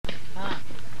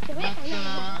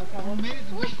from Merida,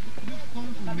 you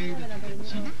come from Merida today,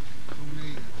 see? From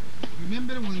Merida.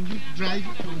 Remember when you drive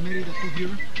from Merida to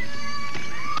here,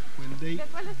 when they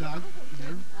dug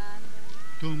there,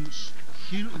 tombs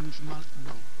here in Uxmal,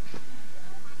 no.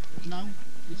 Now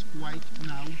it's quiet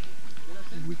now.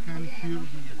 We can hear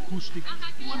the acoustic.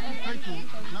 You want to try to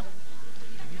clap?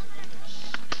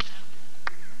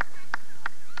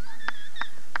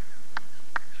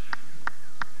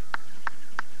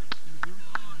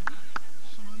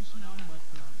 So noisy now, but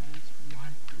it's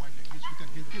quiet like this. We can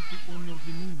get the honor of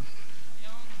the moon.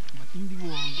 But in the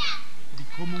world, the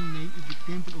common name is the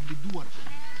Temple of the Dwarf.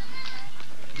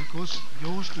 Because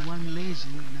just one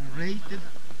legend narrated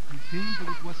the temple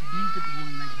that was built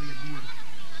one night by a dwarf.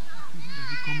 That's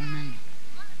the common name.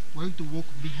 We're going to walk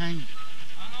behind.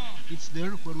 It's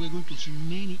there where we're going to see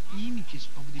many images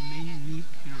of the main myth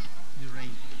here, the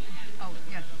rain. Oh,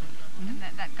 yes. And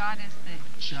that god is the...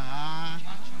 Cha.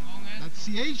 That's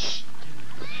CH.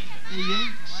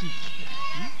 AAC.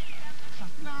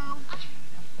 Now,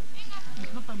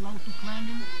 it's not allowed to climb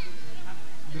in.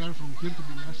 There are from here to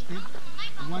the last step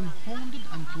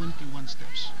 121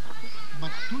 steps.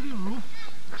 But to the roof,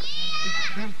 it's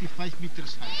 35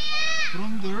 meters high.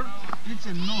 From there, it's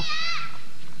enough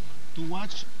to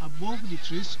watch above the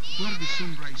trees where the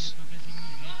sun rises.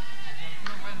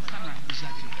 Where the sun rises.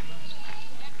 Exactly.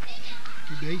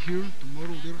 Today here,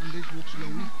 tomorrow there, and let's walk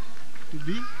slowly to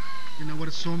be in our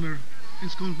summer.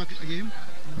 It's coming back again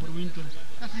in our winter.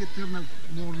 That's the eternal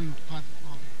morning path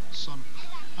of sun.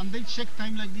 And they check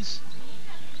time like this.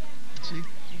 See,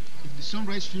 if the sun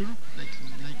rises here, like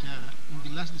in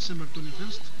the last December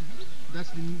 21st, that's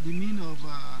the mean of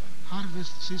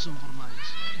harvest season for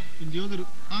Mayas. In the other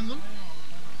angle,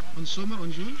 on summer,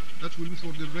 on June, that will be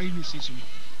for the rainy season.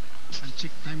 And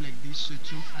check time like this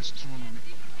to astronomy.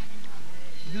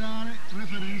 There are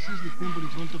references. The temple in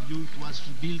front of you, it was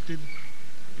rebuilt. It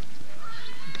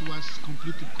was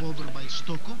completely covered by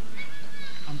stucco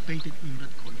and painted in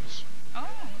red colors. Oh.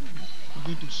 We're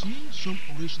going to see some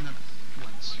original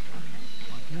ones.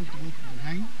 But you have to walk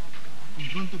behind. In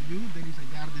front of you, there is a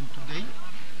garden today.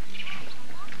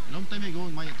 Long time ago,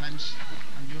 in Maya times,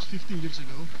 and just 15 years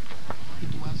ago,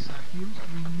 it was here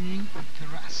remained a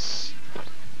terrace.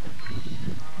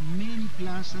 Many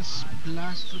plazas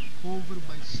plastered covered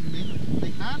by cement.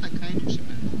 They had a kind of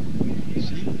cement,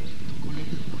 see, to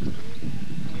collect the water.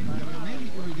 And there are many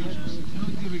irrigations,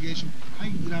 not irrigation,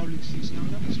 hydraulic system.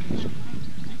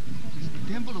 It's the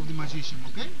temple of the magician,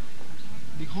 okay?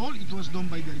 The whole, it was done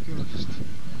by the archaeologist.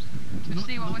 To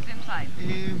see what was inside.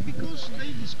 Because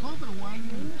they discovered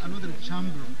another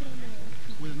chamber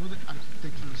with another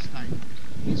architectural style.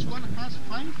 This one has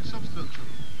 5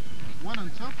 substructures. One on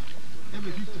top,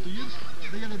 every 52 years,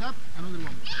 they added up another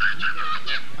one.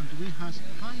 And today has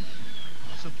 5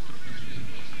 substructures.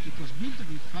 It was built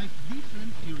in 5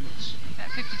 different periods.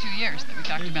 That 52 years that we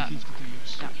talked about. 52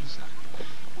 years, yeah. Exactly.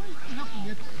 Well, you have to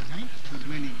get behind with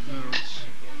many birds.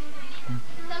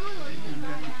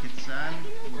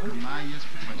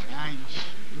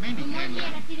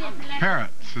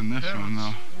 Parrots in this one,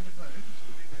 though.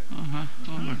 Oh,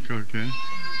 look okay.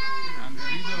 And the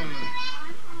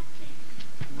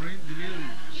little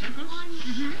circles,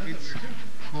 it's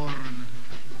corn.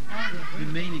 The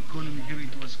main economy here,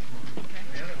 it was corn.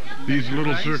 These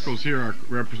little circles here are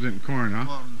represent corn, huh?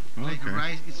 Corn. Like Okay.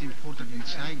 rice is important in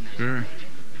China. Sure.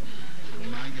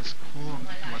 Maya's corn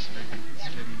was very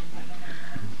important.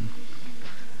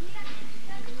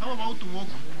 How about to walk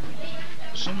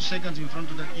some seconds in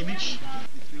front of that image?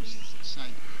 The first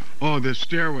side. Oh, the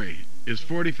stairway is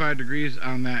 45 degrees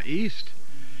on that east,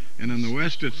 and on the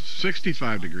west it's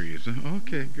 65 degrees.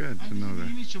 Okay, good to know The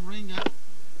that. image of Ringa. Look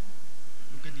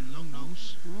at the long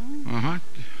nose. Uh-huh. How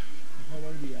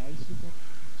about the eyes? Look at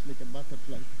it's like a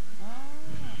butterfly.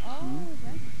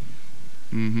 Okay.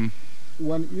 Mm-hmm.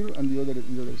 One ear and the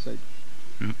other side.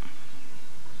 Yeah.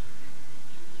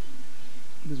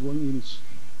 This one image.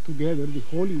 Together, the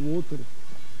holy water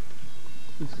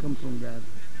is come from God.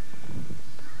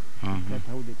 That's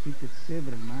how they treated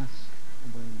several mass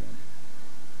about God.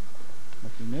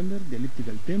 But remember, the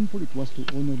elliptical temple, it was to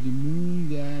honor the moon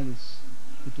goddess.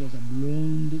 It was a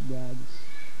blonde goddess.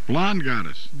 Blonde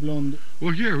goddess. Blonde.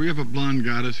 Well, here we have a blonde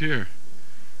goddess here.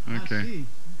 Okay. I see.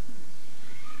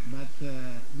 But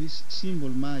this symbol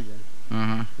Maya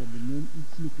for the moon,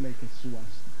 it looks like a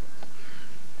swastika.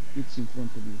 It's in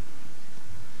front of you.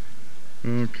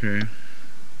 Okay.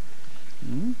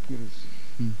 Here is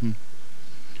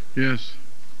Yes.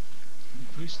 the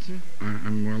priest.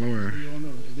 I'm well aware. They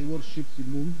honor, they worship the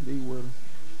moon. They were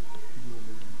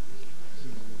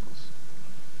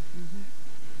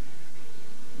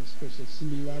a special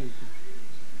similarity.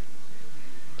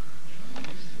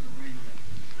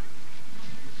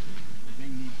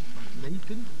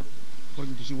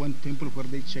 is one temple where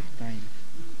they check time,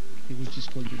 which is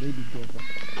called the David Dover.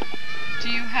 Do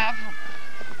you have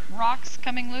rocks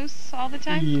coming loose all the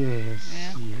time? Yes,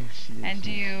 Yeah. yes. And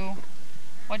do you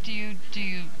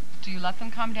let them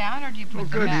come down, or do you put Oh,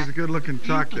 them good. back? He's a good-looking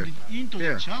doctor. Into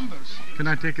Here. the chambers. Can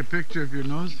I take a picture of your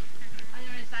nose?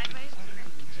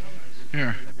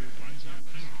 Here.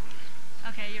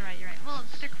 Okay, you're right. Well,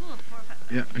 they're cool.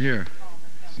 Yeah, here.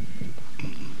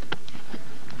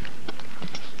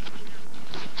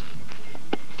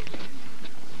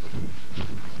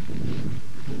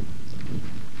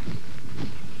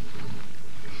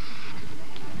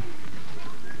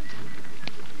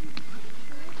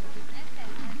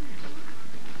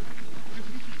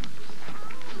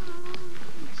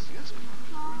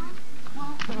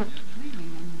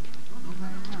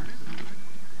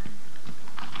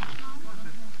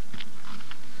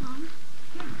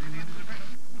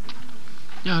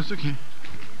 Yeah, it's okay.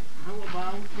 How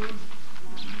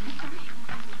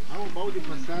about the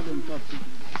facade on top?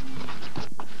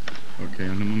 Okay,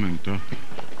 un momento.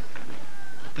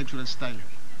 Textural style.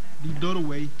 The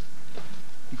doorway,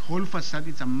 the whole facade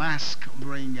is a mask of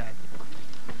rain god.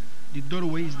 The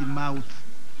doorway is the mouth.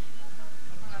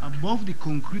 Above the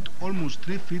concrete, almost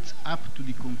 3 feet up to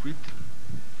the concrete,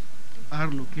 are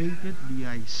located the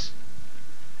eyes.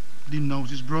 The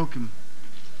nose is broken.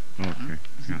 Okay.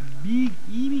 It's Yeah. a big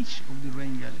image of the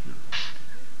rain god here.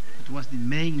 It was the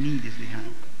main need they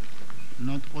had,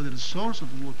 not other source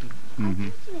of water. Mm-hmm.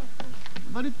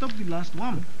 But it took the last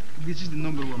one. This is the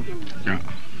number one. Yeah.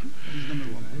 This is number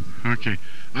one. Okay.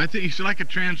 I think it's like a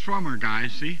transformer,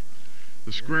 guys. See?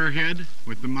 The square head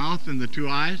with the mouth and the 2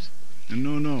 eyes and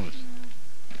no nose.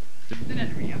 The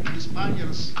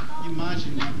Spaniards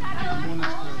imagine a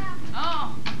monastery.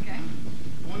 Oh, okay.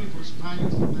 Only for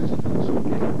Spaniards imagine.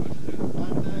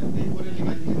 But they were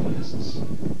elegant interests.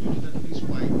 Use that is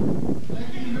white.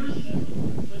 Like in here,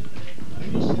 can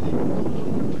you see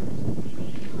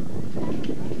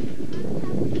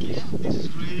this is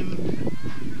green.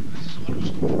 This is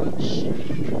almost orange.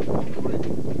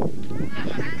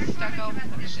 Stucco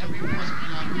everywhere.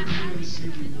 Yeah, we didn't see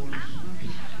the walls.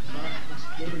 But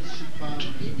it's very cheap.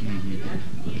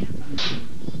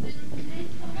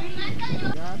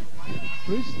 God,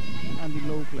 Krist, and the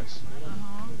low class.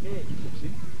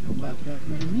 See? But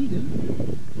in the middle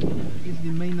is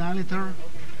the main altar.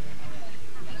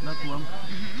 That one.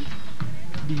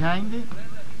 Behind it,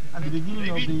 at the beginning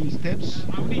of the steps,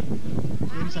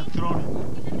 there is a throne.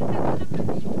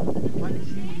 What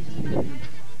is it?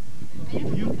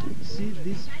 If you see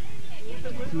this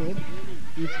floor,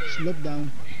 it's sloped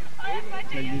down like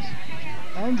this.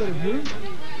 Under here,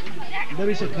 there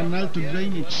is a canal to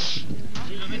drainage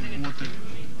water.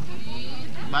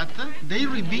 But they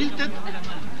rebuilt it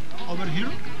over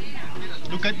here.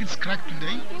 Look at it's cracked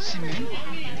today, cement.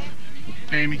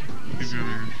 Amy, give me over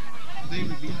here. They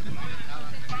rebuilt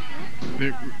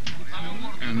it.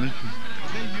 And this is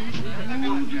They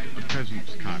use wood. a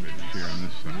peasant's cottage here on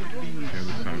this side. The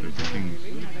other side is the king's.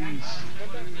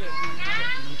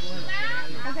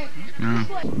 Now,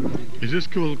 is this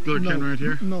cool little can right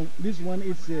here? No, this one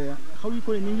is how do you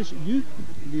call it in English? You,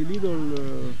 the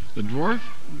little, The dwarf?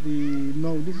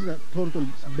 no, this is a turtle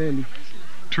belly.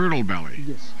 Turtle belly.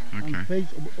 Yes. Okay. And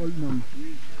face of old man.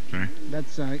 Okay.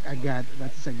 That's a god.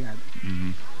 That's a god.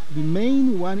 Mm-hmm. The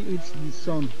main one is the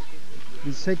sun.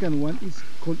 The second one is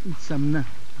called Itzamna,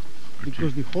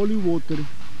 because the holy water,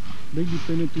 they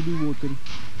depend to the water.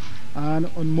 And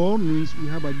on mornings we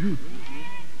have a dew.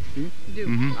 See? Do.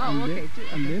 Mhm. Oh, And okay. then- Do.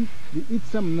 And then the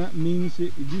Itzamna means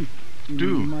dew in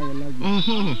Dew. Maya language. Oh,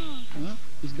 Huh?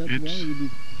 Is that It's- one with the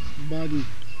body,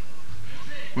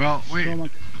 well, wait.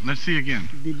 stomach, Let's see again.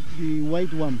 the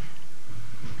white one.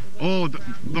 Oh, the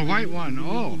white one.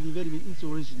 Oh, The very big, it's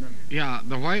original. yeah.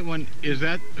 The white one, is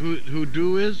that who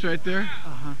do is right there?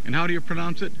 Uh-huh. And how do you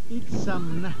pronounce it?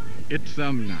 Itzamna.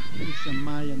 Itzamna. It's a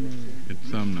Maya name.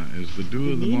 Itzamna is the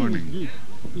dew of the meaning is morning. dew.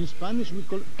 In Spanish we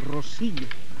call rosillo.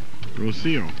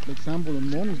 Rocio. For example, in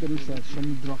mornings there is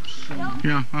some drops.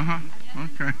 Yeah, uh-huh.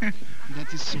 Okay.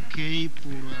 That is okay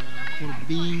for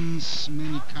beans,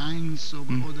 many kinds of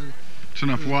other. It's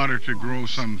enough water to grow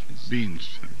some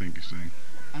beans, I think you're saying.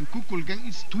 And kukulkan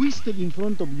is twisted in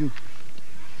front of you.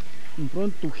 In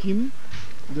front to him,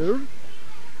 there,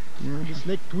 the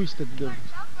snake twisted there.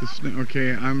 The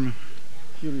okay, I'm...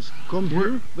 Here is come Where,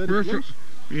 here, very where, close.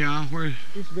 yeah, where...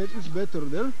 It's better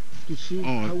there to see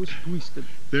Oh, how it's twisted.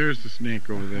 There's the snake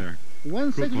over there.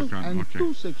 One section Kukulkan, and okay.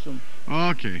 2 sections.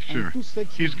 Okay, sure. And 2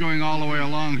 sections. He's going all the way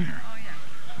along here. Oh,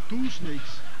 yeah. 2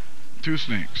 snakes. 2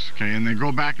 snakes, okay, and they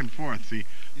go back and forth, see,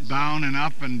 down and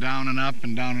up and down and up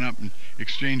and down and up and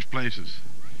exchange places.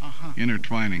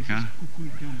 intertwining, huh?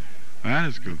 Kukulkan. That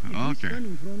is cool. If we Okay. stand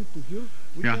in front to here,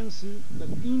 we Yeah. can see that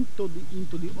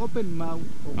into the open mouth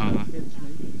of Uh-huh. that head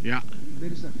snake, Yeah.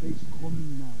 there is a face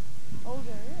coming now. Oh,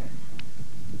 there is.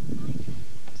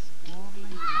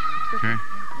 Okay.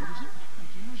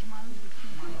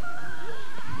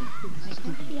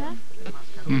 Yeah.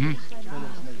 Mhm.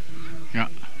 Yeah.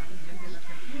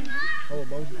 How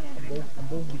about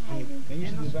above the head? Can you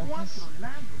see the rattles?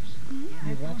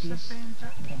 The rattles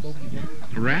above the head.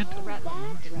 A rat? That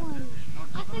one.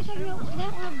 I think I know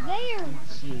that one there.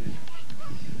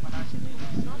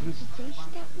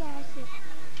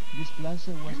 This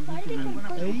plaza was built in the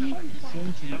 8th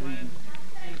century AD.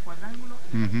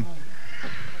 Mhm.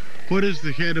 What is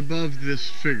the head above this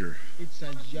figure? It's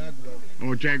a jaguar.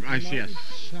 Oh, I see. Now Yes.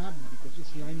 it's sharp because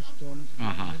it's limestone.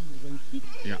 Uh-huh. When hit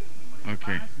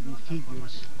Okay. the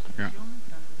figures. Yeah.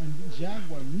 And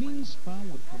jaguar means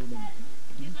power for them.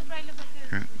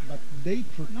 Okay. But they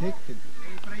protected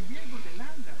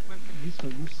this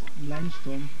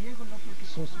limestone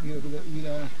with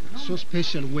a so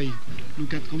special way.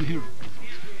 Look at, come here.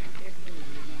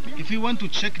 If you want to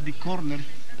check the corner,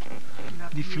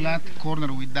 the flat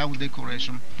corner without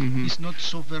decoration, Mhm. it's not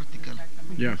so vertical.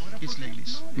 Yes. It's like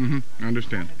this. Mhm. I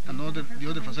understand. The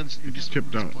other facade is in this,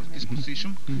 Tipped out. this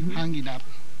position, hanging up.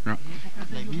 Yeah.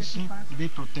 Like this, they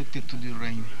protected to the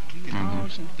rain. You know,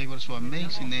 they were so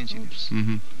amazing engineers.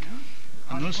 Mhm.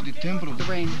 And also the temple. The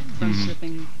rain starts Mhm.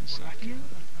 dripping. Exactly.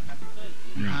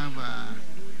 You Yeah. have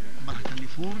Baja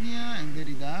California, and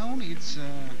very down it's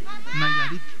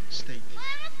Nayarit state.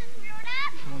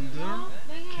 From there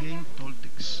came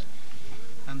Toltecs,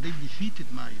 and they defeated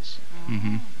Mayas,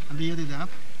 Mhm. and they added up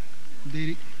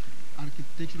their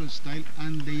architectural style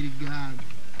and their god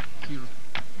here.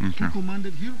 Okay. Who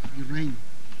commanded here? The rain.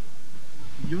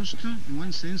 Just in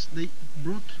one sense, they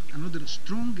brought another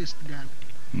strongest god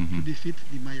to Mhm. defeat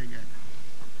the Maya god.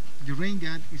 The rain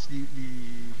god is the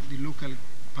local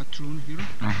patron here,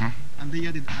 Uh-huh. and they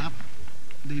added up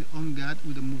their own god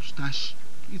with a mustache.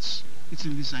 It's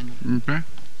in this angle. Okay.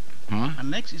 Huh? And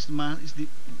next is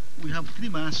we have 3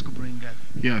 masks of rain god,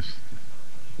 Yes.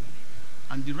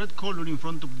 and the red color in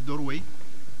front of the doorway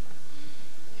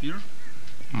here.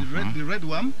 Uh-huh. The red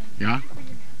one. Yeah.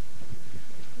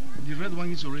 The red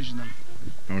one is original.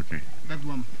 Okay. That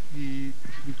one, the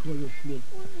color here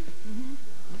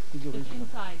is original.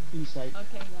 Inside. Inside,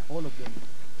 Okay, yeah. all of them.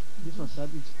 This facade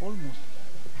is almost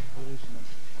original.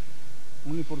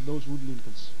 Only for those wood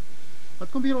lintels.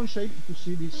 But come here on shade to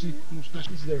see this mustache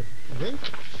is there. Okay?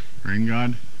 Rain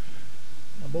God.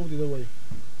 Above the doorway.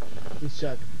 This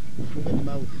shack. Look at the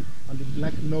mouth and the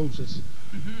black noses.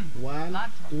 One,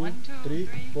 Lots of them. two, 1, 2, three,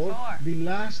 3, four. 4. The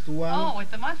last one Oh,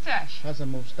 with the mustache. has a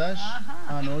mustache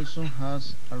Uh-huh. and also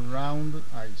has a round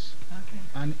eyes Okay.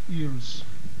 and ears.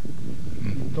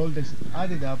 The Toltecs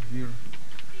added up here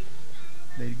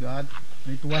their god.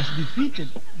 It was defeated,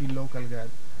 the local god.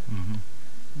 Mhm.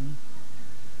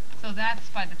 So that's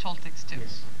by the Toltecs too.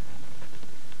 Yes.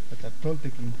 That's a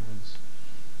Toltec influence.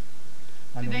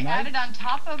 And Did they on add it night, on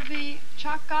top of the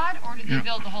chalk god, or did they Yeah.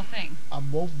 build the whole thing?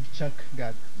 above the Chuck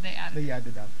god, They added. they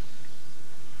added up.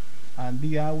 And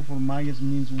the owl for Mayas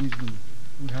means wisdom.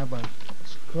 We have a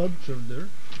sculpture there,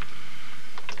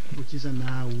 which is an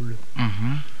owl.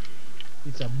 Uh-huh.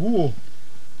 It's a búho.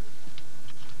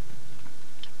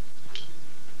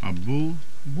 A bull.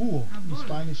 Búho in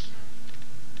Spanish.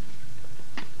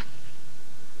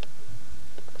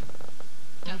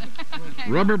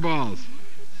 Rubber balls.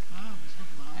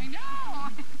 I know.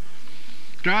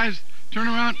 Guys, turn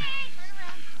around.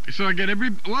 So I get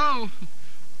whoa!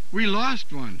 We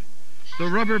lost one. The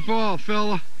rubber ball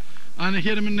fell on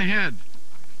hit him in the head.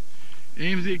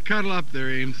 Amesy, cuddle up there,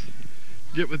 Ames.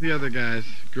 Get with the other guys,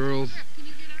 girls.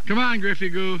 Come on, Griffy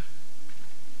Goo.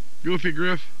 Goofy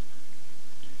Griff.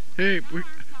 Hey,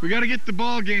 we got to get the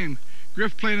ball game.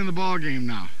 Griff playing in the ball game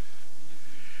now.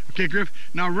 Okay, Griff,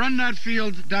 now run that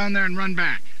field down there and run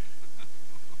back.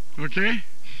 Okay?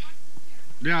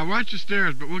 Yeah, watch the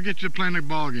stairs, but we'll get you playing the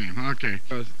ball game. Okay.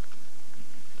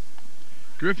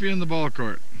 Griffy in the ball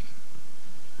court.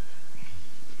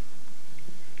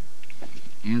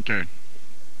 Okay.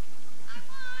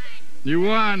 You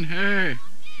won. Hey.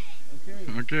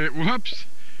 Okay. Okay. Whoops.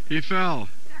 He fell.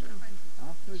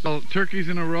 After So, turkeys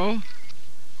in a row?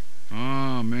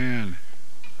 Oh, man.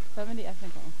 70, I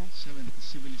think. Okay. 70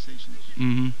 civilizations.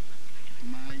 Mm-hmm.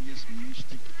 Mayas,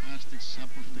 Mystic, Aztecs,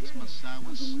 Zapotecs,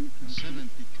 Mazahuas, 70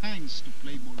 kinds to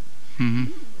play ball. Mm-hmm.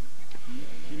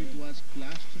 Here it was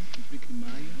plaster, completely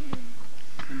Maya.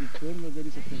 In the corner there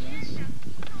is a terrace.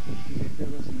 There's a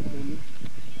terrace in the corner.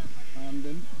 And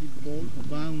then the ball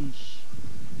bounce.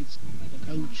 It's a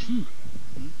couch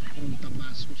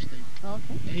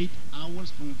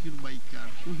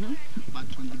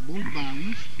wood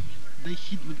bound, they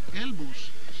hit with elbows,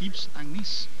 hips, and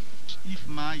knees. If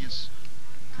Mayas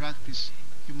practice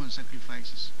human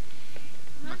sacrifices.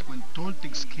 But when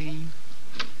Toltecs came,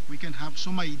 we can have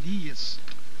some ideas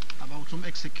about some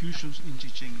executions in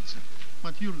Chichen Itza.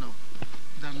 But you know,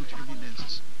 there are not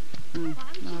evidences.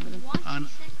 And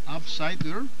upside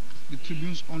there, the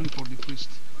tribunes only for the priest.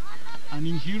 And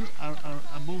in here are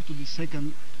above to the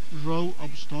second row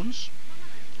of stones,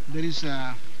 there is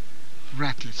a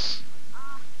rattles.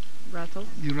 Rattles?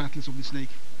 The rattles of the snake.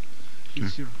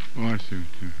 It's here. Oh, I see.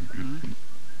 Okay.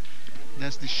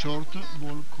 That's the short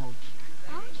ball cord.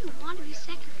 Why would you want to be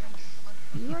sacrificed?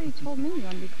 You already told me you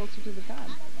want to be closer to the god.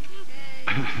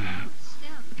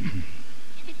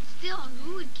 Still,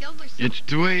 who would kill themselves? It's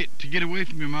to get away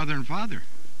from your mother and father.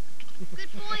 Good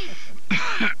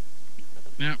point.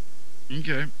 Yeah.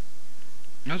 Okay.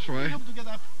 That's We why. have to get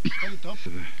up very top.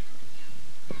 The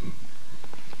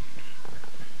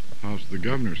house of the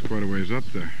governor's quite a ways up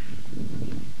there.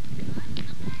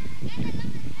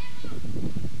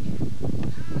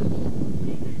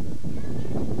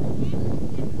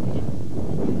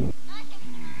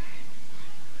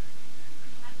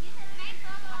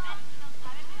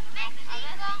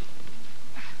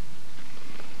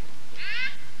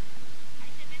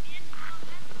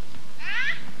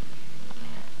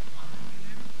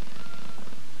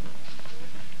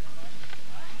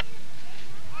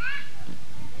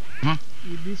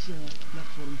 With this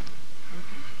platform.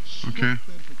 So Okay.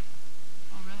 perfect.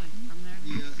 Oh, really? From there?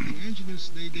 The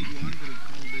engineers, they wondered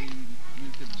how they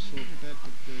made it so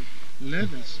perfect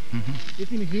levels.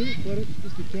 Even here, where is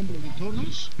the temple of the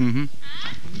turtles, Mm-hmm.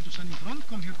 for you to stand in front,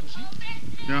 come here to see.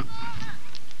 Yeah.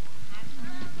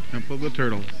 Temple of the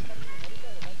Turtles.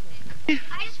 I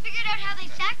just figured out how they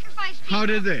sacrificed people. How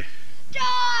did they?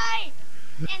 Die!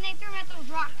 And they threw them at those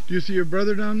rocks. Do you see your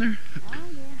brother down there? Oh,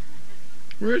 yeah.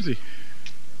 Where is he?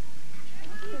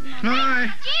 Hi.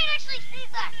 Jane actually sees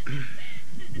that.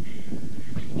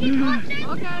 He wants it.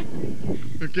 Okay.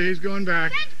 Okay, he's going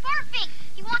back. That's perfect.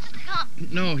 He wants us to come.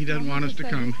 No, he doesn't want us to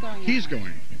come. He's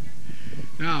going.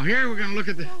 Now, here we're going to look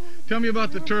at the... Tell me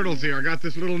about the turtles here. I got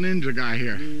this little ninja guy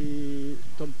here.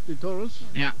 The turtles,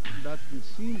 Yeah. that's the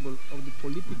symbol of the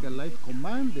political life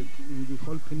commanded in the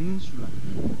whole peninsula.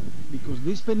 Because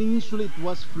this peninsula, it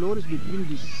was flourished between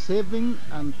the 7th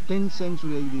and 10th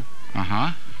century AD.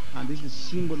 Uh-huh. And this is the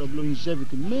symbol of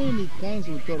longevity. Many kinds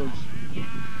of turtles.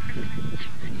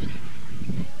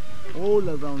 All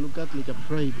around, look at like a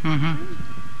parade. Uh-huh.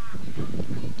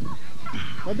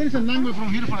 But there is an angle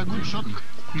from here for a good shot.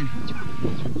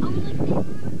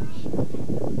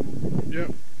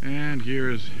 Yep. And here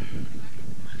is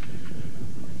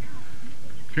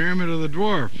Pyramid of the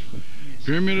Dwarf.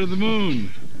 Pyramid of the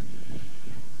Moon.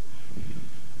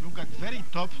 Look at very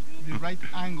top, the right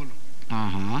angle.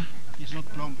 Uh-huh. It's not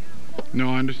plumb.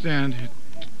 No, I understand.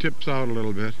 It tips out a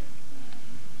little bit.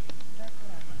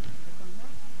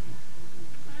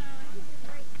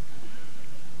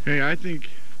 Hey, I think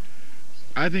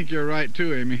you're right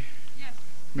too, Amy. Yes.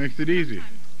 Makes it easy.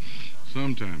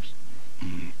 Sometimes.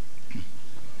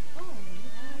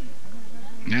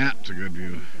 Yeah, it's a good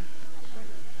view.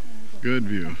 Good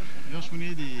view. Just we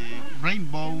need the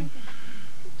rainbow.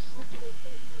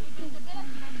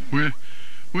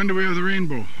 When do we have the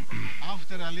rainbow?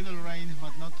 After a little rain,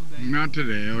 but not today. Not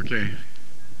today, okay.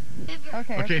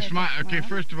 Okay, smile. Okay,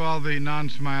 first of all the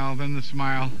non-smile, then the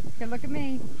smile. Okay, look at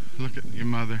me. Look at your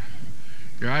mother.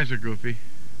 Your eyes are goofy.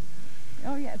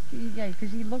 Oh, yeah, see, yeah,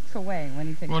 because he looks away when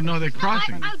he takes Well, no, they're pictures.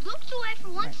 crossing. I looked away for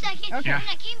 1 second, Okay. and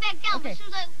I came back down. Okay. But as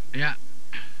soon as Yeah.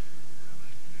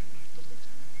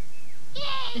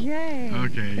 Yay! Yay.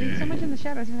 Okay, But he's so yay. much in the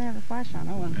shadows, he doesn't have the flash on.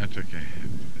 Oh, well. That's okay.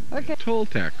 Okay.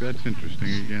 Toltec, that's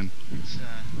interesting again. It's,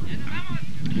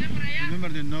 remember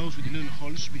the nose with the little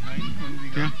holes behind when we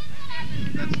go? Yeah.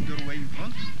 That's the doorway in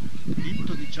front.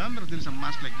 Into the chamber, there is a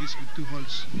mask like this with 2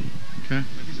 holes. Okay.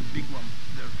 But this is a big one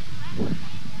there.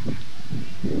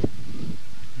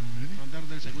 From there,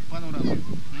 there's a good panorama.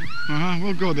 Uh-huh,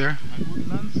 we'll go there. A good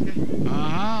landscape.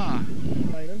 Uh-huh.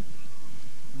 Spiral.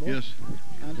 Both. Yes.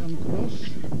 And on cross,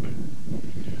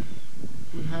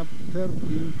 we have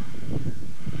 13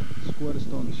 square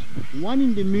stones. 1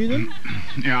 in the middle,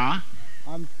 Yeah.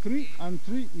 and three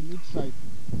in each side.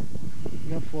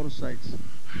 We have 4 sides.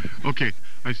 Okay.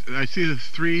 I see the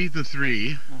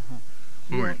three.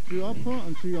 Oh, wait. 3 upper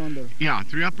and 3 under. Yeah,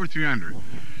 3 up or 3 under.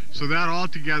 So that all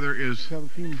together is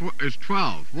 13.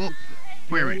 12. Well,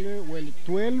 wait.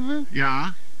 12,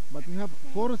 Yeah. but we have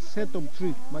 4 set of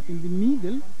 3. But in the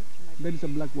middle, there is a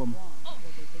black one.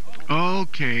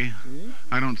 Okay. See?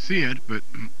 I don't see it, but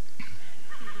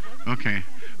Okay,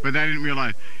 but I didn't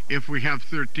realize if we have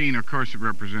 13, of course it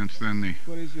represents then the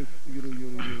What is your ticket?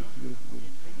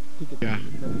 Yeah.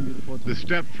 Your photo. the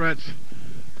step frets.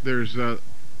 There's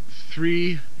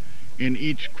 3 in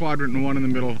each quadrant and 1 in the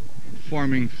middle,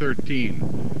 forming 13,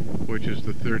 which is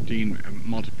the 13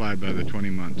 multiplied by the 20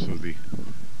 months of the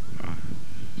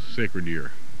sacred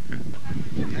year.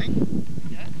 Okay.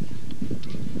 Yeah.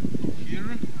 Here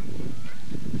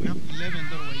we have 11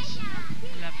 doorways.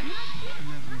 11.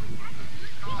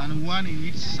 11. And 1 in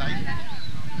each side.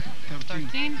 13.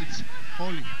 13. It's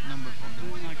holy number for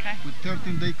them. Okay. With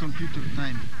 13 day computer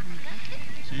time.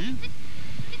 See?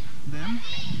 Then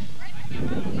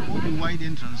for the wide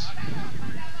entrance,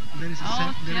 there is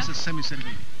a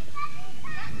semicircle.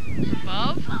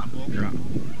 Above? Above. Yeah.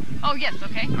 Oh, yes,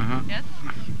 okay. Uh-huh. Yes.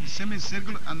 The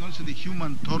semicircle and also the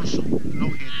human torso, no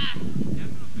head.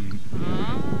 Mhm.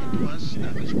 Ah. It was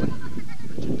this way.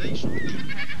 Today show.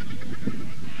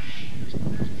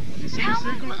 The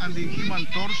semicircle and the human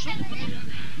torso.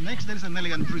 Next there is an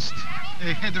elegant priest,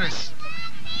 a headdress.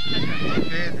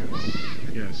 Headdress.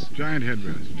 Yes, giant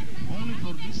headrest. Only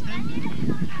for this temple,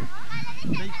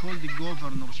 they call the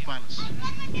governor's palace.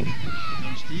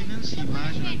 John Stevens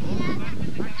imagined a governor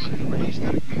and he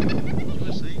registered in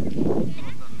USA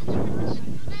governor's palace.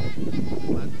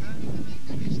 But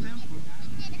this temple,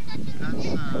 that's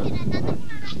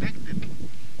expected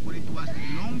when it was the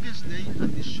longest day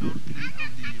and the short day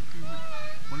of the year.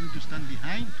 For you to stand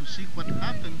behind to see what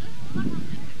happened,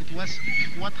 it was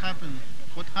what happened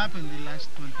the last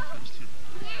 21st year.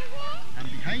 And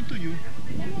behind to you,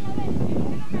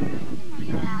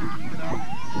 there are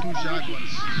 2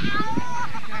 jaguars.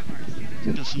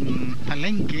 Because in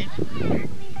Palenque,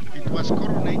 it was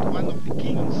coronated one of the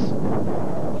kings.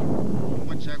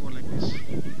 One jaguar like this.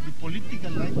 The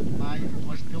political life of Mayan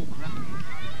was theocratic.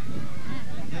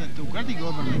 Yeah, the theocratic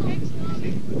government.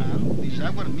 And the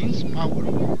jaguar means power.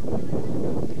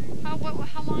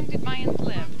 How long did Mayans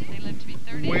live? Did they live to be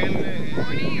 30? Well,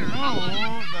 40 or how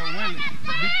long?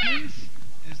 the kings,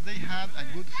 as they had a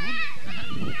good food,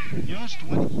 just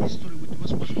one history which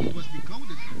was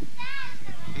decoded.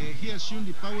 He assumed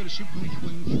the powership when he was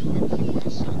 18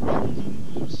 years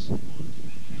old.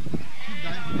 He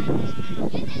died when he was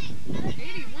 80.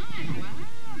 81, wow.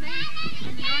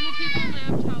 And the normal people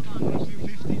lived how long?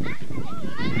 50.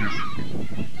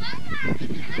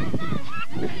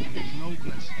 No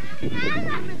class. And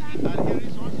here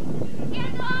is also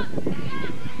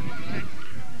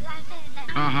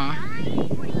Uh-huh.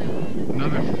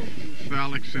 Another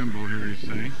phallic symbol here, he's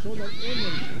saying. solar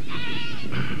energy.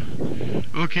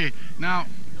 Okay, now,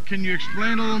 can you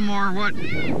explain a little more what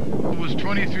was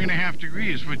 23.5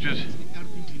 degrees, which is... The earth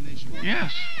inclination.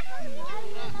 Yes.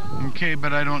 Okay,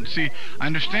 but I don't see... I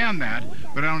understand that,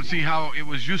 but I don't see how it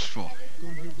was useful.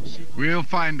 Come here to see. We'll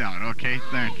find out, okay?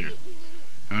 Thank you.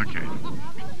 Okay.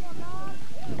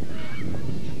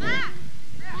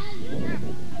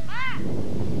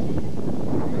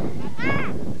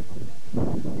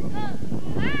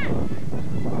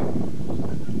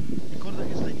 The corner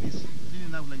is like this,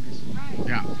 leaning out like this.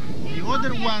 Yeah. The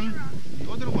other one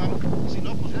is in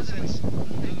opposite sense. The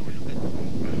other way, look at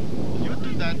it. Due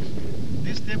to that,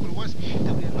 this temple was built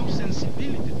with enough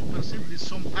sensibility to perceive the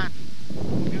sun path.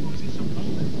 Here you see some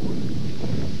mountains.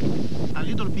 A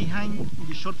little behind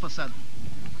the short facade,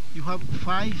 you have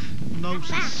 5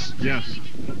 noses. Yes.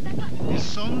 The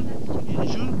sun, in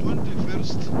June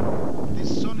 21st, the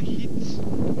sun hits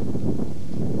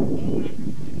only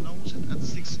the nose at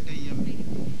 6 a.m.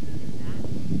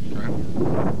 Okay.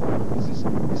 This is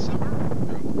December,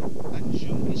 and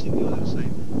June is in the other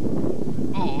side.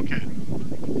 Oh, okay.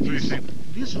 So you see...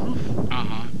 This roof,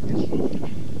 Uh-huh. this roof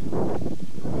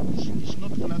is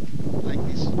not flat like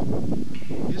this.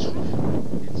 This roof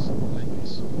is like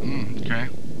this. Okay.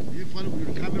 You follow with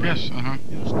your camera? Yes, uh-huh.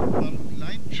 You just follow the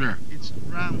line? Sure. It's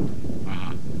round.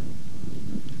 Uh-huh.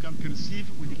 You can perceive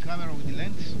with the camera, with the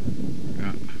lens,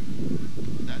 Yeah.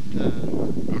 that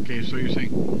Okay, so you're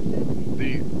saying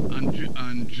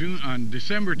on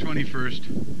December 21st,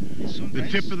 the sunrise, the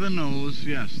tip of the nose,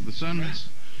 yes, the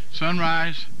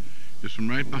sunrise is from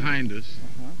right behind us,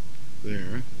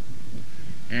 there,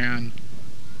 and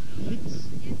hits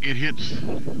it hits the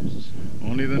noses.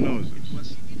 only the noses. It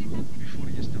was before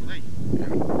yesterday. Yeah.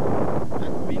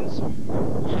 That means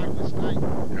harvest time.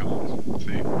 Yeah.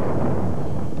 See,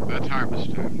 that's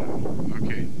harvest time now.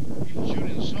 Okay.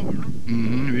 During summer,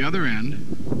 Mm-hmm. The other end,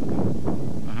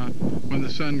 when the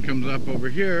sun comes up over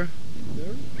here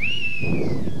there,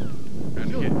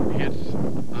 and hits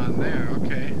on there.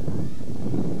 Okay.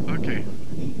 Okay.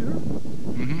 in here,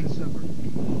 Mm-hmm. December.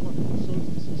 What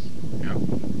solstices. Yeah.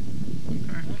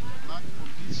 Okay. But for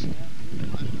this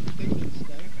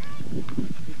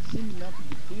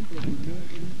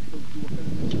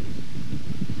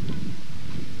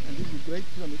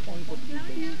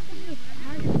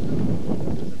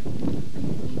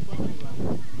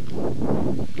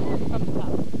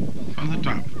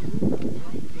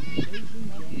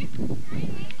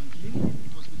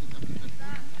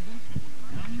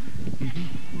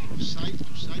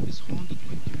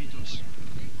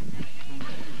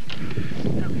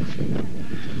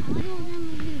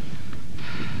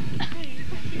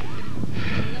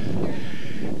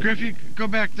Griffey, go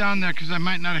back down there because I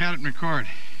might not have had it in record.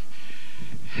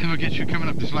 And we'll get you coming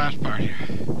up this last part here.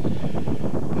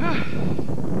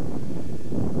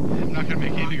 I'm not going to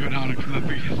make Amy go down and come up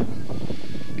again.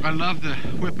 I love the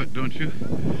whippet, don't you?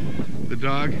 The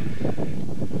dog.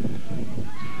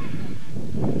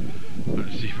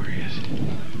 Let's see where he is.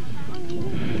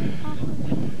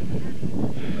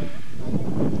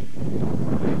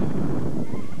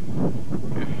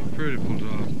 Yeah, beautiful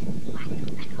dog.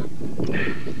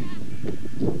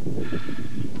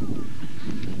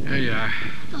 There you are.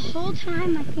 The whole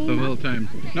time I came The up. whole time.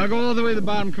 Now go all the way to the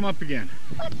bottom, come up again.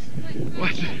 What?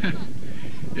 What?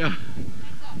 Yeah.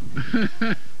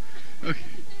 Okay.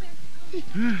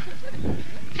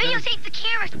 Videotape the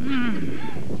camera.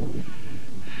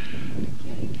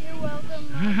 You're welcome,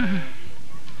 Mama.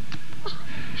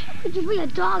 How could you bring a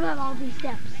dog up all these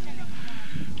steps?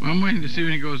 Well, I'm waiting to see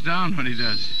when he goes down what he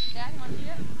does. Dad, you want to see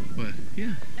it? What?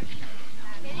 Yeah.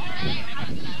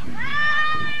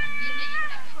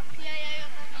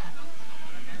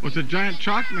 What's a giant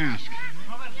chalk mask?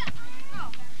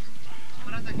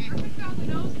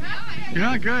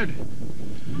 Yeah, good.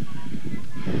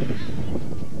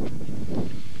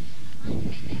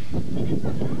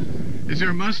 Is there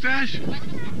a mustache?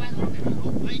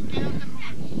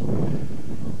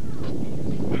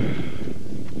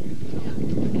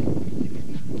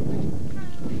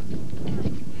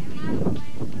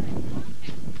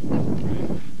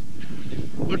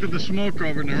 Look at the smoke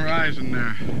over in the horizon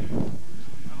there.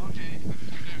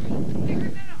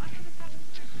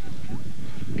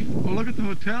 Oh, look at the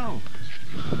hotel.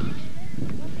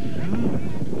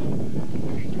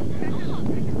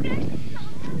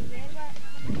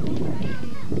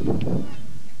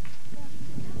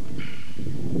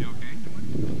 You okay?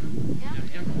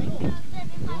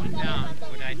 Going down,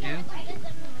 what I do,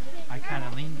 I kind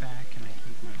of lean back and I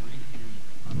keep my right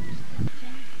hand.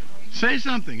 Say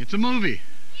something. It's a movie.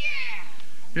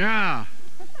 Yeah.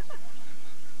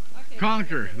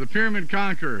 Conquer. The Pyramid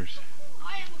Conquerors.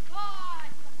 I am a god.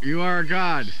 You are a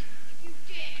god. If you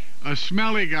dare. A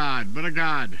smelly god, but a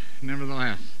god,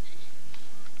 nevertheless.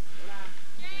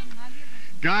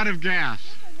 God of gas.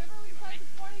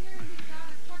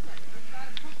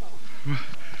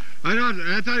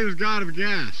 I thought he was god of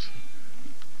gas.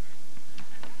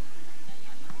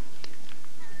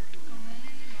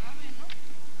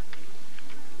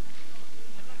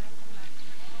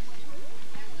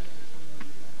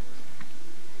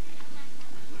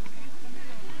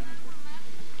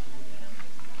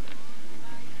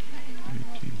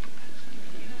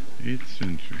 Eighth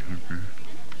century, okay.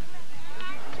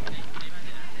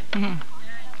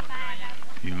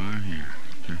 You are here.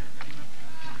 Okay.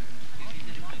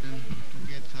 To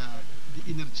get the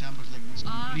inner chambers like this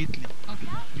completely. Okay.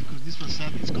 Because this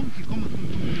facade is come.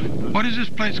 What is this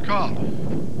place called?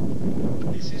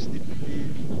 This is the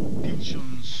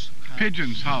pigeons.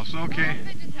 Pigeon's house, okay.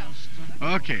 Pigeon's house.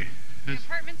 Okay. The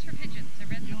apartments for pigeons. I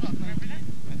read the book. Remember that?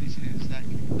 This is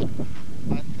exactly.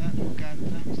 Pata,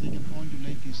 Ucata, is like an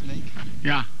undulating snake.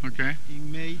 Yeah, okay.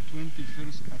 In May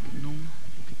 21st at noon,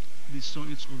 the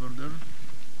sun is over there,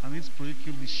 and it's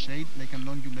particularly shaped like an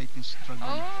undulating struggle. Oh,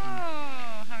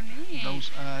 how neat.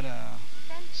 Those are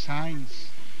signs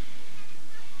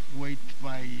wait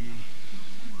by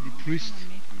the priest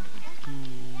to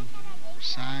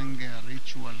sang a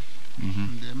ritual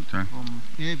Mm-hmm. them Okay. from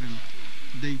heaven.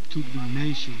 They took the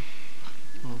measure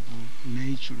of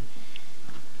nature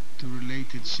to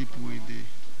relationship with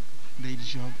their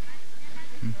job.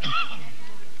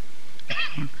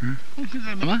 Okay.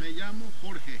 Me llamo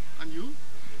Jorge. And you?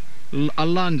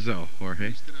 Alonso,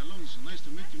 Jorge. Mr. Alonso. Nice to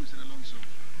meet you, Mr. Alonso.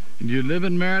 Do you live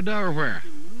in Merida or where? The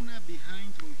Muna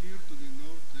behind from here to the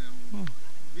north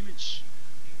village.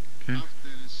 Okay.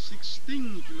 After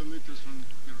 16 kilometers from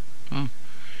here.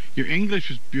 Your English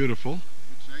is beautiful. We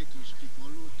try to speak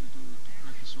always, to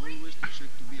practice always, to check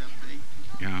to be updated.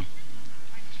 Yeah.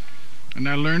 And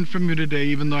I learned from you today,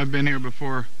 even though I've been here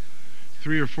before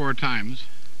 3 or 4 times,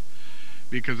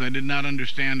 because I did not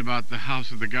understand about the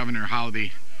House of the Governor, how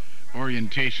the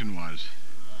orientation was.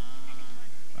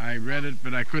 I read it,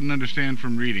 but I couldn't understand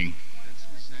from reading. That's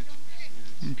exactly.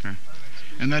 Yes. Okay.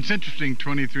 And that's interesting,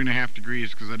 23.5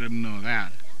 degrees, because I didn't know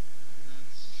that.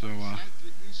 So,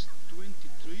 Exactly is 23.2.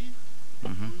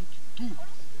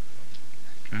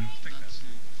 Okay. That's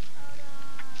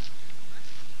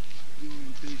the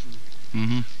orientation.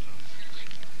 Mm-hmm.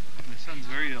 My son's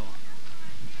very ill.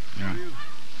 Yeah.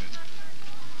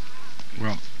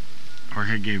 Well,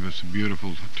 Jorge gave us a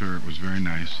beautiful tour. It was very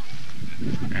nice.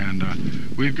 And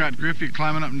we've got Griffey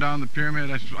climbing up and down the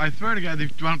pyramid. I swear to God,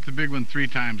 they've gone up the big one 3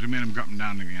 times. We made him go up and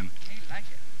down again. Hey, like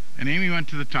it. And Amy went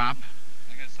to the top.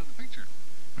 I got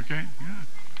Okay, yeah.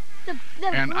 The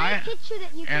And bright picture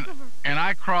that you took of her. And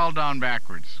I crawled down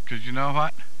backwards, because you know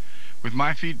what? With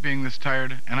my feet being this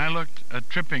tired, and I looked at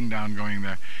tripping down going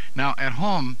there. Now, at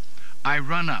home, I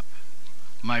run up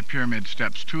my pyramid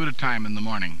steps 2 at a time in the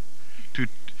morning.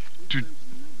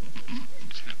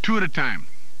 Two at a time.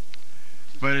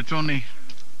 But it's only,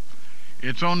 but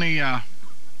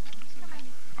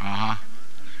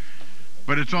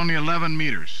it's only 11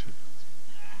 meters.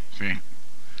 See?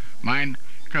 Mine,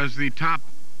 because the top,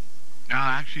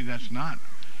 actually that's not.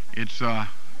 It's, yeah,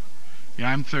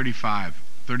 I'm 35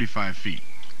 feet.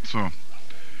 So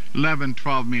 11,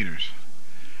 12 meters.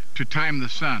 To time the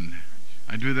sun.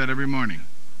 I do that every morning.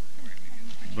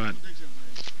 But,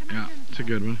 yeah, it's a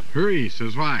good one. Hurry,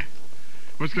 says why?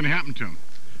 What's going to happen to them?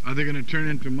 Are they going to turn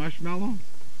into marshmallow?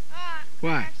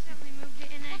 Why? I accidentally moved it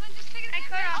and I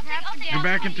cut off half the Go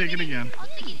back and take it again. I'll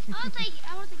take it. I want to take it.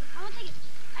 I want to take it.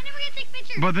 I never get to take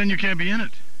pictures. But then you can't be in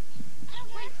it.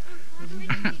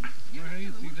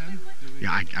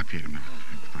 Yeah, I paid him.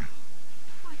 Fine.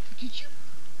 Did you?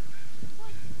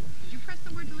 Did you press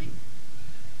the word delete?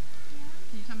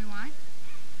 Can you tell me why?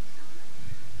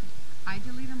 I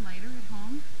delete them later at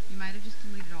home. You might have just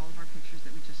deleted all of our pictures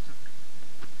that we just took.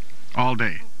 All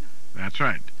day. Hope not. That's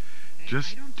right. Okay?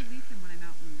 Just. I don't delete them when I'm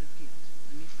out in the field.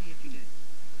 Let me see if you did.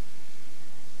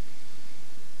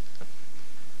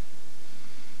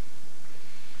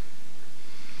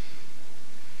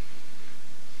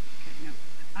 Okay, no.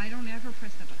 I don't ever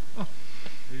press that button. Oh,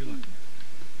 you like it.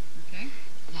 Okay?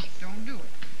 Don't do it.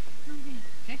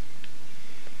 Okay?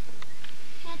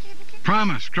 Can I take a picture?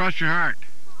 Promise. Cross your heart. I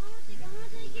want to take it. I want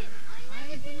to take it. I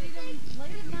delete them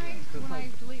late at night when I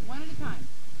delete one at a time.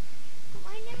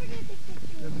 I never did take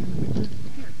pictures.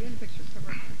 Here, get in the picture.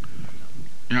 Cover.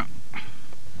 Yeah.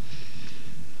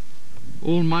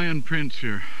 Old Mayan prints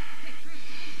here. Hey, Chris,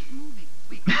 keep moving.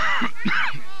 Wait.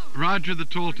 Roger the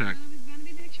Toltec.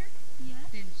 Vanity picture? Yes.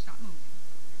 Then stop moving.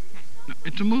 Okay. No,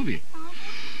 it's a movie. It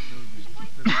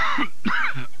was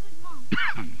Mom.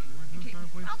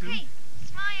 Okay,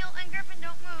 smile and Griffin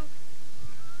don't move.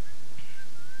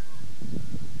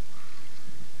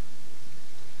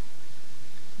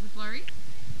 Is it blurry?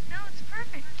 No, it's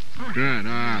perfect. Good.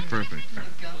 Ah, perfect.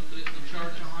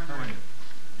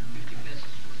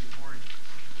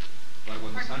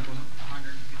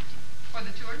 For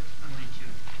the tour?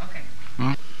 Okay.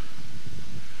 Huh?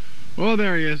 Oh,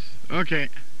 there he is. Okay.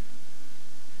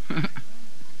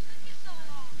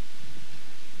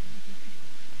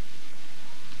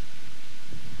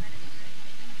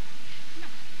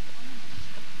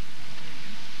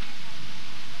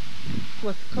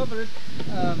 Was covered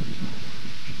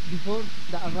before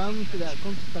the around the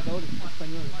conquistadores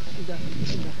españoles. The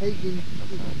Hammargren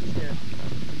is there.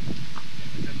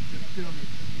 The pyramid.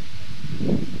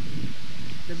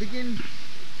 The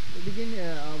begin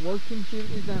working here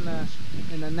is in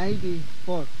a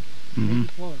 94.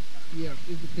 94 years.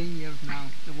 It's 10 years now.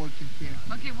 The working here.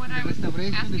 Okay, what The I was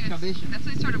restoration, asking is, excavation. that's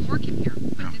when they started working here.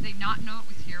 But Yeah. did they not know it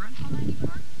was here until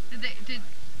 94?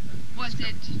 Was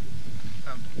it,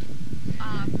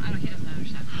 I don't, he doesn't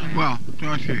understand. Well,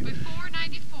 okay. Before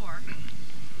 94,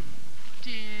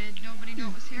 did nobody know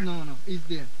it was here? No, it's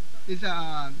there. It's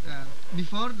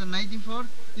before the 94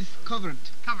 is covered.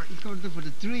 Covered. It's covered for the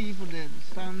tree, for the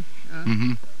sun.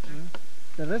 Mm-hmm.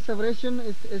 The restoration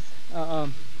is this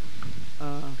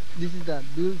is the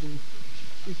building.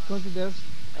 It's considered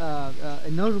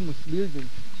enormous building.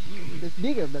 It's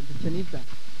bigger than the Chichen Itza.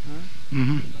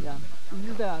 Mm-hmm. Yeah. This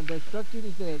is the structure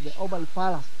is the oval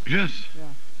palace. Yes.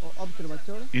 Yeah. Or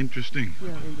observatory. Interesting.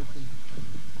 Yeah, interesting.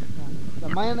 The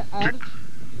Mayan arch.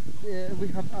 We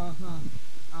have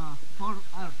 4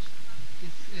 arch.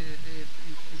 It's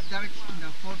directed in the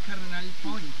 4 cardinal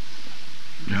points.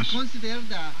 Yes. Consider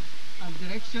the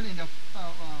direction in the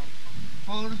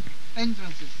 4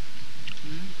 entrances.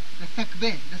 The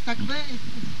sakbe. The sakbe is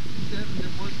there in the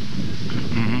word.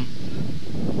 Mm-hmm.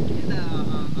 Is the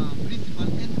principal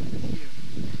entrance here.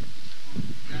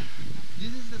 Yeah.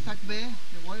 This is the sakbe.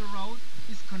 The wire road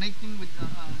is connecting with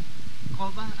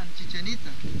Coba and Chichen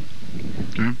Itza.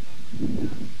 Okay.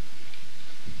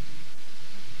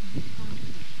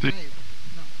 No,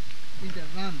 it's a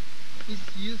ramp.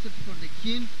 It's used for the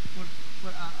king for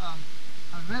a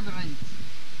reverence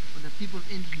for the people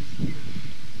entering here.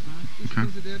 It's Okay.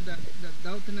 considered that the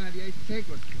Downtown area is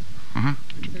sacred. Uh-huh.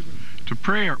 It's sacred. It's a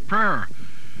prayer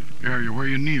area where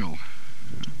you kneel.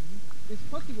 It's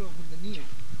possible for the kneel.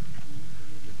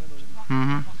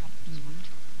 Mm-hmm.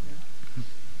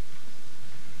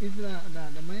 Is the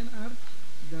main art,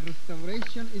 the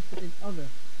restoration is over.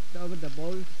 The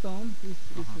ball stone is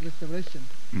restoration.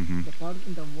 Mm-hmm. The part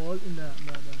in the wall in the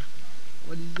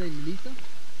what is the Lisa?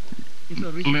 It's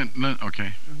original.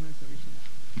 Okay. It's original.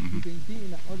 You Mhm. can see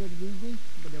in the other buildings,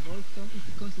 but the whole stone is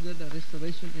considered a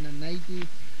restoration in a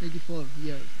 94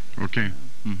 years. Okay.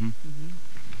 Mhm. Mm-hmm.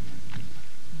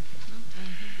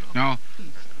 Now.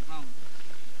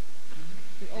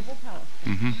 The Oval Palace.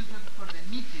 Mhm. Used for the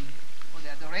meeting or the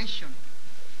adoration,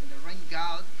 the rain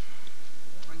god,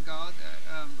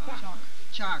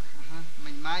 Chak,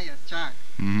 Maya Chak,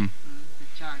 Mhm. the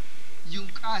Chak.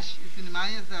 Yunkash is in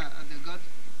Maya the god,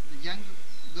 the jungle,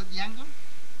 god Yangle,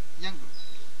 the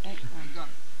god.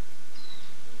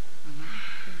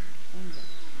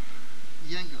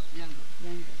 Yangle,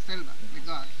 Selva, the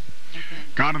god.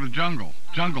 God of the jungle.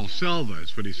 Jungle Selva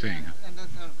is what he's saying. And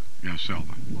that's Selva. Yeah,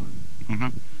 Selva.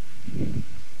 Uh-huh.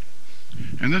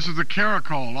 And this is the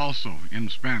caracol also in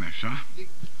Spanish, huh? The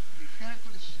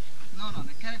caracol is,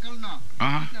 the caracol no.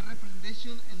 Uh-huh. It's a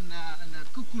representation in the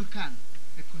Kukulkan,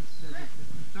 the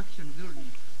construction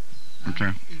building.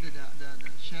 Okay. Is the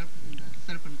sharp in the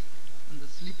serpent and the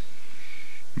slip.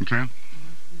 Okay.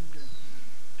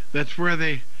 That's where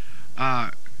they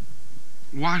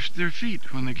washed their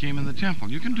feet when they came in the temple.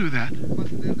 You can do that.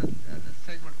 Consider the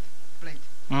sacred plate.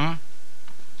 Uh-huh.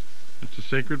 It's a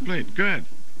sacred plate. Good.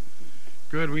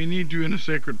 Good. We need you in a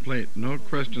sacred plate. No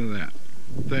question of that.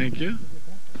 Thank you.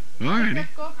 All righty.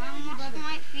 Go up there with your brother.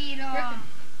 My feet Griffin, off.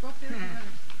 go up there with your brother.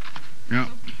 Yeah.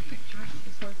 So picturesque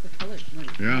as far as the colors.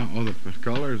 Yeah. Oh, the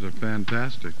colors are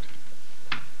fantastic.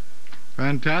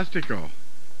 Fantastico.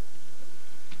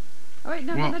 Oh wait,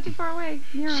 no, Well, not too far away.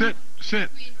 Near 'em. Sit.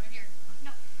 Queen right here.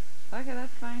 No. Okay,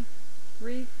 that's fine.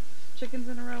 3 chickens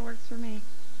in a row works for me.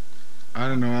 I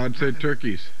don't know. I'd say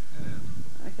turkeys.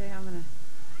 Okay, I'm gonna.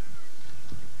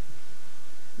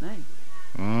 Nice.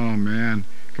 Oh, man.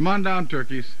 Come on down,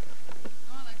 turkeys.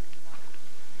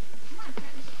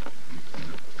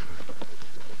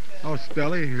 Oh,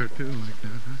 Stelly here too, like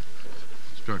that, huh?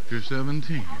 Structure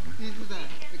 17. This is the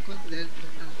considered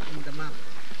in the map.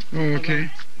 Oh,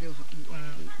 okay.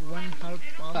 One half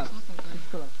pound. It's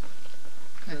collapsed.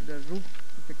 The roof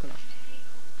is collapsed.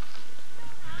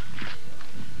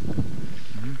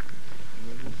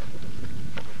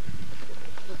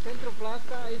 The Central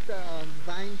Plaza is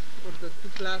designed for the two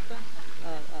plaza.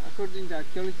 According to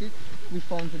archaeologists, we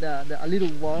found a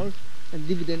little wall and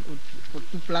divided for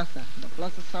two plaza. The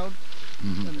Plaza South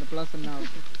and the Plaza North.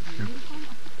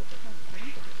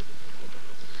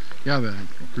 Yeah, the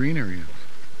green area.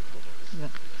 Yeah.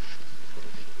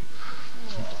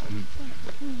 You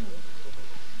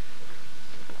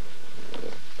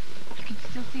can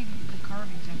still see the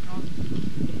carvings and drawings.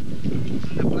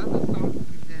 In the Plaza South,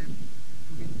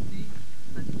 we see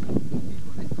that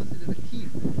people is considered a king.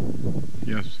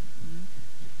 Yes.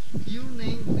 Your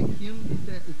name of the king is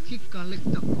the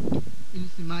Uxmal in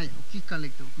Maya.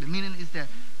 Uxmal. The meaning is the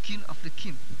king of the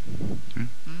king. Okay.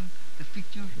 The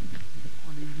picture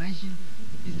or the imagine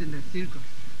is in the circle.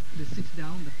 The six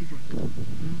down, the people. The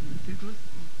circles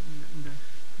in the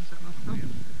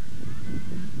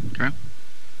Okay.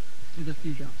 in the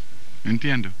sea down.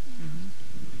 Entiendo.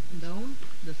 Down,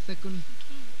 the second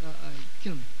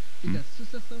king is the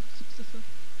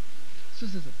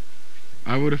successor.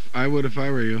 I would if I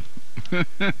were you.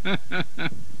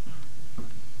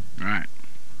 Right.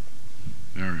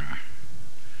 There we are.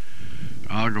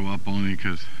 I'll go up only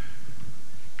because.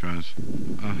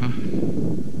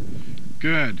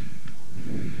 Good.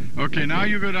 Okay, now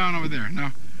you go down over there.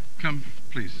 Now, come,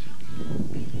 please.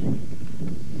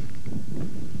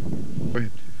 Go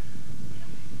ahead.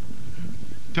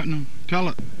 Tell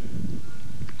it.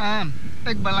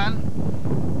 Ekbalan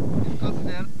is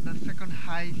considered the second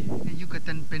height in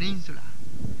Yucatan Peninsula.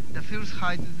 The first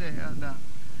height is the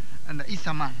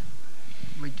Uxmal,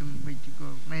 way to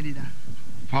go Merida.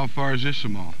 How far is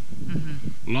Uxmal?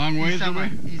 Long ways Uxmal, away?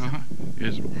 Uxmal.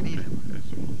 Uxmal. And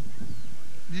Uxmal.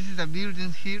 This is the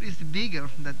building here is bigger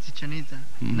than Chichen Itza,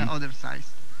 the other side.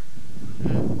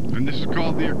 And this is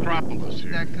called the Acropolis The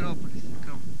here. Acropolis.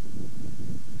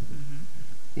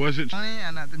 Was it?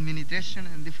 And administration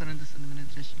and different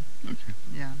administration. Okay.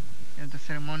 Yeah, and the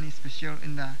ceremony special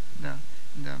in the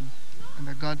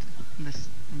God in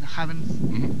the heavens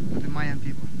of the Mayan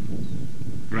people.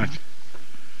 Right. Are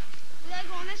we allowed to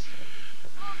go on this?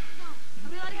 Oh, no.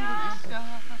 Are we allowed to go on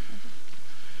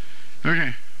this?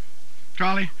 Okay.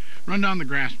 Charlie, run down the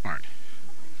grass part.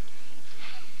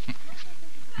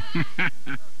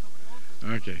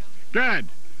 Okay. Good.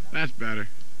 That's better.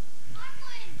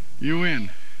 You win.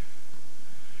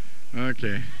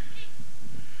 Okay.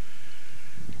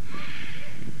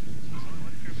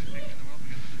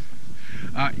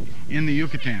 In the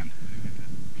Yucatan.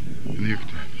 In the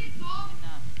Yucatan.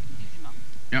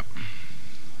 Yep.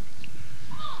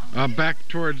 Back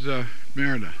towards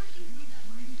Merida.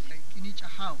 Like in each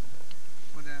house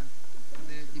for the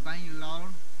divine law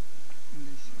in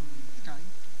the sky.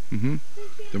 Mm-hmm.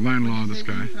 Divine law of the Say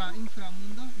sky.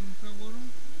 Inframundo, infraworld,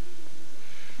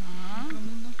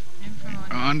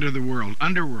 inframundo, Under the world.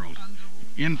 Underworld.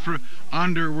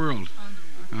 Underworld.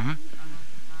 Uh-huh.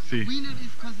 See. Winner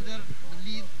is considered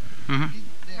the lead. Uh-huh.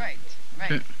 There. Right,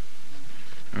 right. Okay.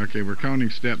 Okay, we're counting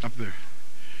steps up there.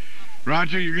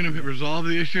 Roger, you're going to resolve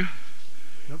the issue?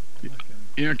 Nope.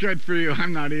 You know, good for you.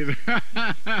 I'm not either.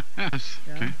 Yes.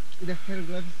 Yeah. Okay. The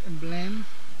hieroglyphs emblems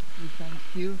we found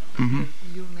here. Mhm.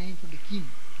 Your name for the king.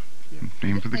 Here.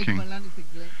 Name for the king. Ekbalan is the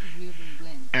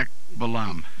emblem.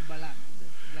 Ekbalam. Balan, the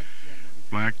black jaguar.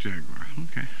 Black jaguar.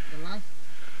 Okay. The last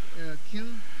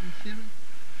king in here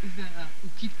is the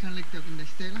Ukit collector in the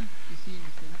stela. You see in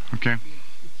the stela? Okay.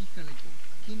 Yeah, Ukit collector.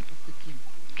 King of the king.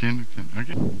 King.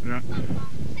 Okay. Yeah.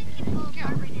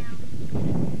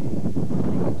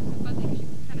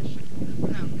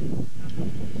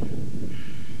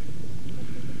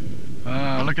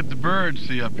 Look at the birds,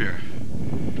 see up here.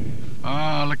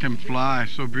 Oh, look at him fly,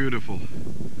 so beautiful.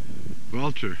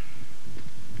 Vulture.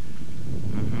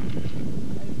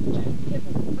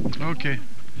 Okay.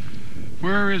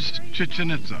 Where is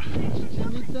Chichen Itza?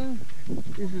 Chichen Itza.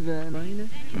 This is the marina.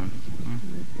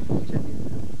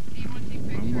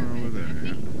 Somewhere over there,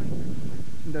 yeah.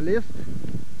 In the left,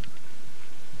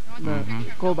 the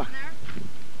Coba.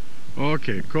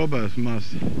 Okay, Coba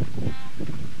must.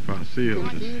 See You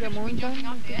it. see the mountain?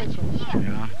 Yeah, just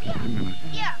a minute.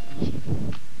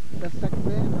 The second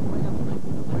way, the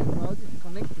Mayan road is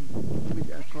connecting with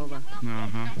the Coba.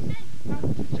 Uh-huh.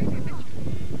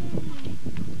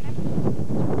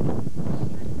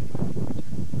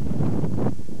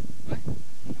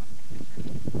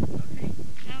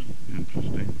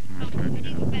 Interesting.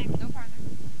 Okay. No farther.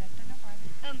 That's no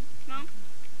farther. Mom,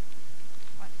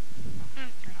 What?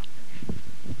 Turn off this.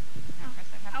 Now press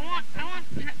that I want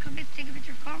to come take a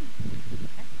picture of Carl.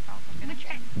 Okay, Carl's looking Which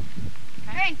at you.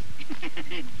 Okay. Thanks.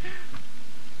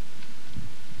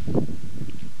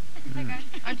 Hi guys.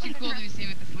 Aren't you cool to be seen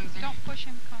with this loser? Don't push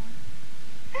him, Colin.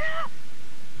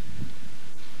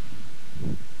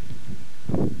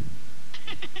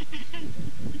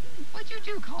 What'd you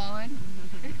do, Colin?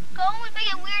 Colin was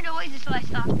making weird noises, so I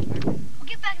stopped. We'll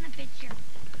get back in the picture.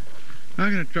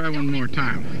 I'm going to try one more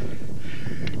time.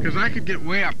 Because I could get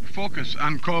way up, focus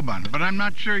on Coban, but I'm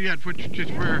not sure yet where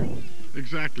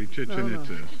exactly Chichen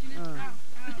Itza is.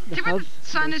 See where the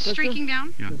sun is streaking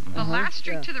down? Yeah. The last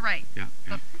streak to the right. Yeah.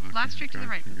 The last streak to the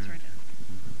right. That's right.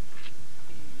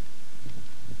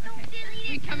 Don't delete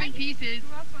it. We come in pieces.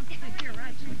 Who else wants to sit here,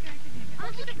 right?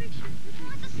 I'll take a picture. Who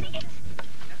wants to see it?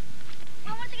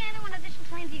 Well, once again, I want to addition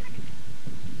plain view.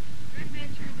 Good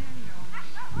adventure, Daddy-o.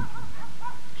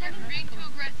 You're being too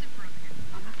aggressive for over here.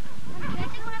 Can I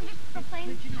take one of just the plain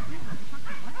view? Can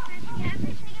I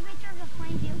please take a picture of the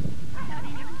plain view? Without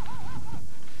any of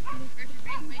You're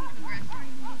being way too aggressive.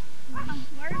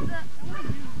 where's the... I want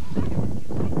to zoom.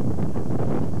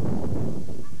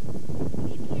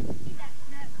 You can't see that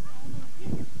all the way.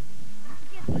 You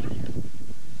can't see it.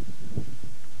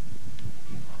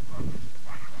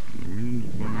 The wind's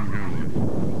blowing early.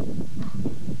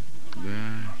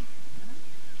 There.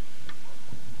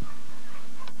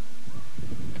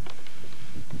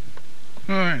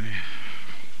 Alrighty.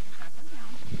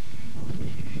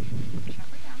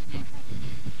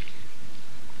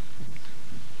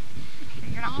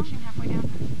 You're not pushing halfway down.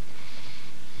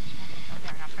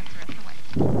 There, now press the rest of the way.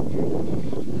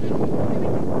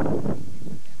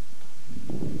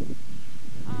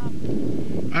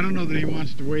 I don't know that he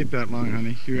wants to wait that long,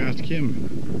 honey. You ask him.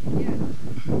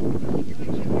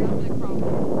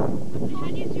 How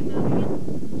do you zoom out again?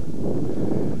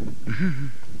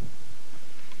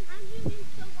 I'm zooming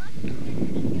so much.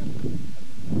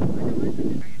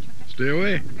 Stay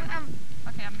away.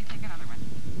 Okay, let me take another one.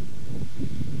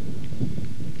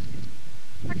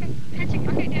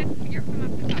 Okay, Dad, you're from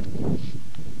up the top.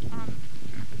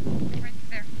 Right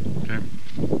there. Okay.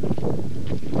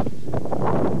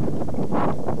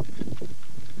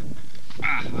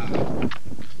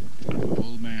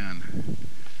 Old man.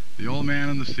 The old man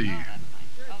in the sea.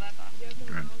 Oh, that's awesome.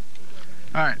 Good.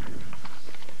 All right.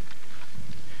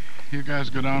 You guys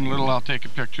go down a little, I'll take a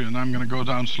picture, and I'm going to go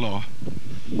down slow.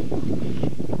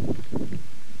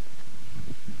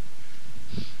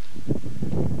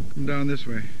 Come down this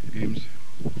way, Ames.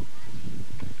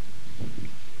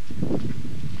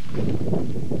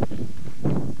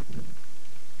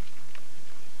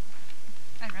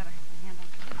 I'd rather have my hand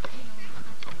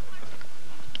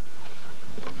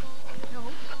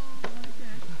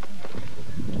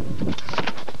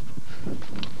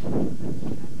on.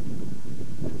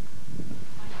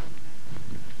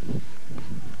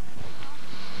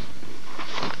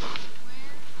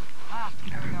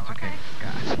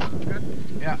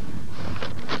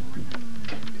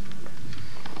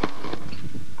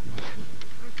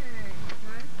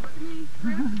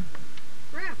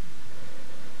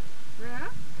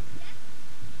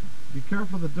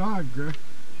 dog, Griff.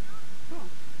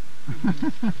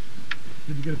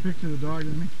 Did you get a picture of the dog,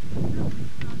 Lenny?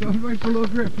 No. Right below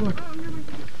Griff, look.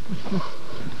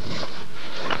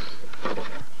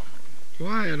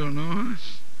 Why, I don't know, huh?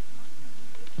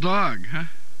 Dog, huh?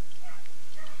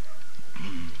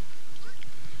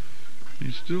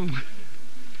 He's still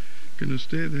gonna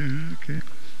stay there, huh? Okay.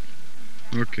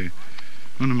 Okay.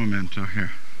 Un momento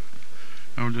here.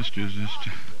 I'll just use this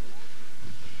to...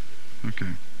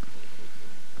 Okay.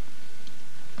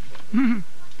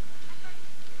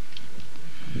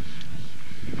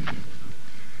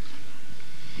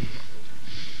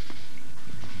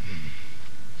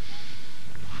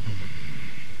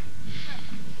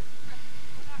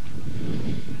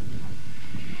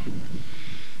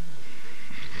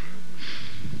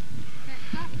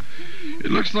 It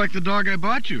looks like the dog I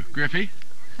bought you, Griffey.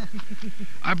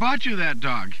 I bought you that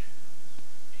dog.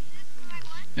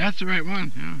 That's the right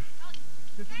one, yeah.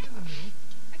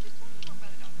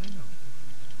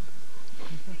 Okay.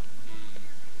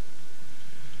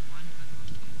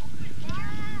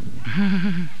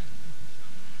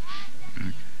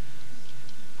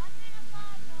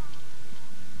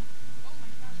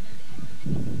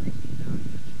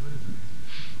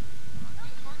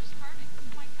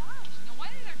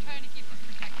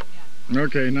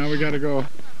 Okay, now we gotta go.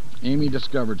 Amy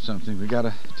discovered something. We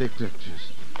gotta take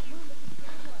pictures.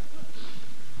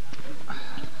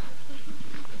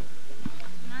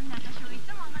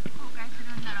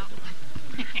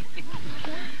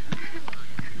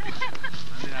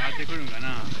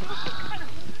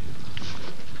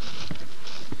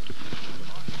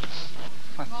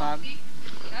 Facade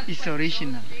is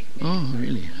original. Oh,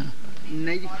 really? Huh?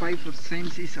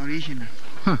 95% is original.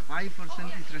 Huh.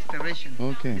 5% is restoration.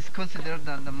 Okay. It's considered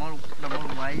the more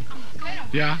white.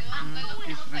 Yeah?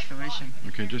 It's restoration.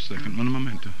 Okay, just a second. Un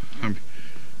momento.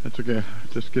 That's okay.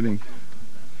 Just kidding.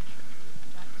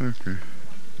 Okay.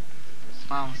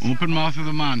 Mouse. Open mouth of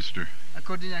the monster.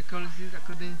 According to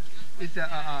it's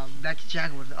a black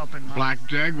jaguar, the open mouth. Black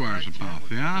jaguar's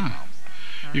mouth, yeah.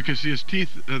 You can see his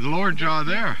teeth, the lower jaw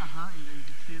there.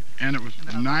 And it was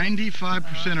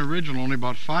 95% original, only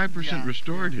about 5%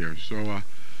 restored here. So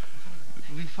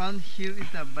we found here is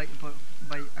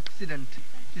by accident.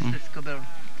 This discovery.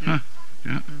 huh,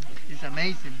 yeah. It's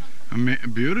amazing.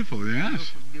 Beautiful,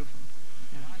 yes. Beautiful.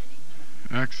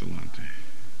 Yeah. Excellent.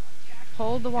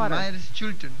 Hold the water. Mine is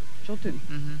Chilton. Chilton.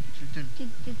 Chilton.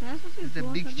 It's a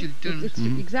big Chilton. It's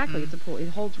exactly. It's a pool. It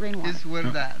holds rainwater. This is where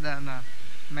the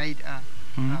made. Is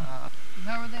that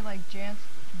where they like dance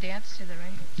to the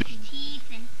rain?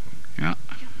 Yeah.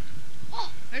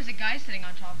 Oh, there's a guy sitting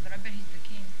on top of it. I bet he's the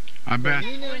king. I bet.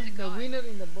 The winner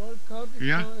in the ball card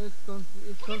is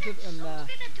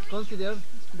considered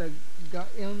the guy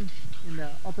in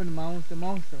the open mouth, the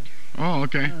monster. Oh,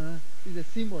 okay. It's a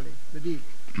symbol, the deed.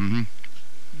 Mm-hmm.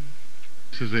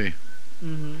 This is a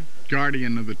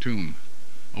guardian of the tomb,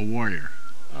 a warrior.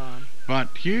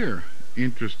 But here,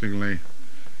 interestingly,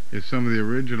 is some of the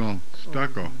original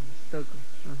stucco.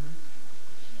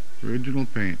 Original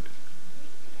paint.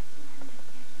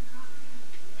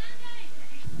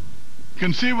 You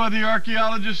can see why the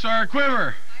archaeologists are a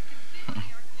quiver. I can see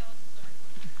why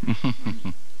the archaeologists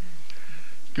are.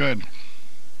 Good.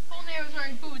 Only I was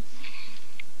wearing boots.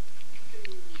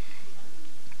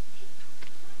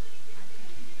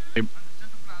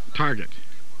 Target.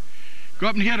 Go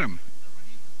up and hit him.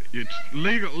 It's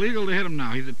legal to hit him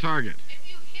now. He's a target. If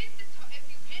you hit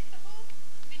the hoop,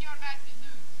 then you automatically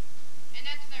lose. And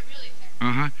that's not really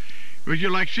technical. But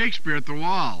you're like Shakespeare at the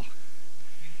wall.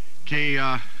 Okay,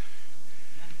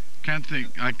 can't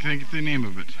think. I think the name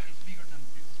of it.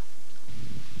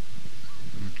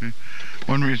 Okay.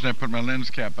 One reason I put my lens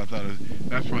cap, I thought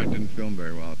that's why I didn't film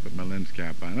very well. I put my lens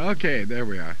cap on. Okay, there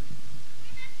we are.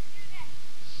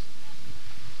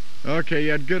 Okay,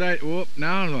 you had good idea. Whoop,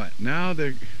 now what? Now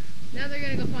they're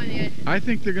gonna go find the edge. I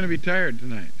think they're gonna be tired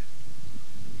tonight.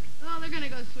 Oh, they're gonna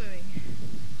go swimming.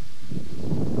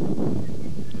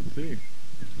 Let's see.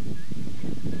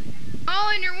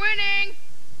 Colin, you're winning!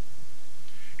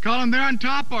 Colin, they're on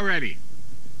top already.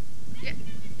 Yeah.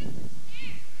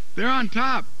 They're on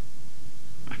top.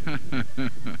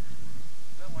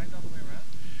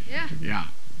 Yeah. Yeah.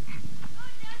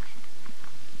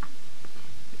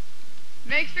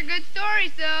 Makes for good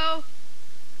stories, though.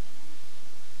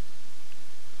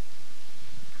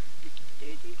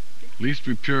 At least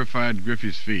we purified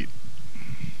Griffey's feet.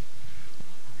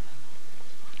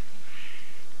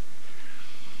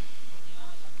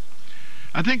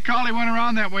 I think Collie went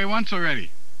around that way once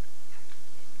already.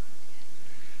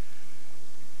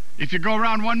 If you go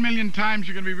around 1,000,000 times,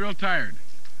 you're going to be real tired.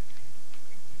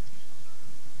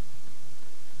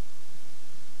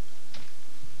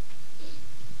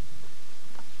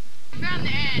 found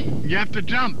the end. You have to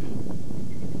jump.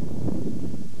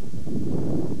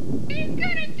 He's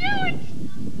gonna do it.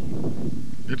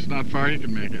 It's not far, you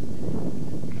can make it.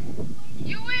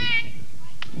 You win.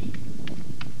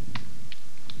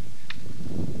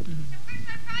 Where's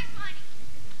my prize money?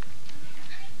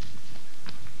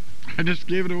 I just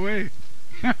gave it away.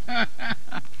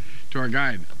 To our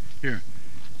guide. Here.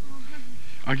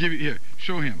 I'll give you, here,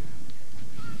 show him.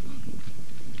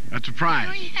 That's a prize.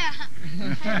 Oh,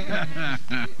 yeah.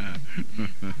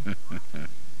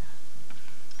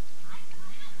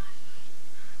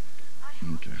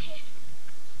 Okay.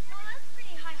 Well, that's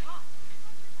pretty high hop.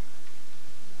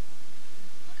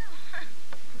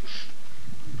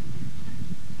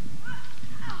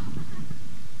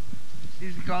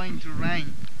 It's going to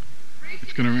rain.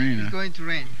 It's gonna rain, It's huh? going to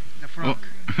rain. The frog.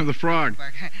 Oh, the frog.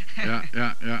 Back. Yeah,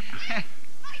 yeah, yeah.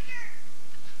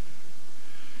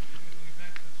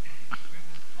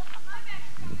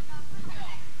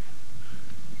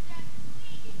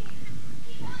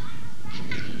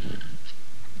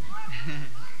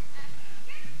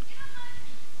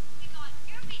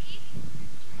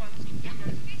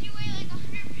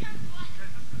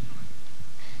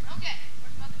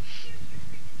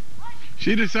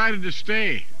 She decided to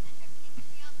stay.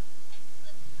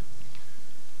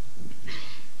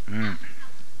 All right.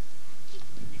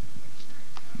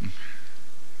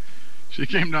 She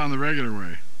came down the regular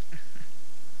way.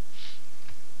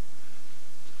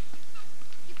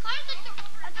 You climbed like the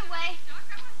other way.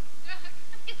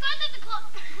 You climbed like the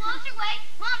closer way.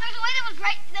 Mom, there's a way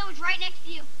that was right next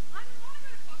to you.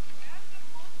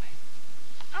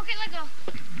 Okay, let's go.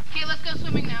 Okay, let's go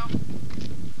swimming now.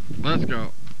 Let's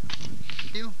go.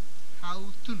 How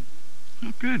Tulum.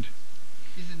 Oh, good.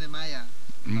 This is the Maya.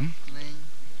 Mhm. Name.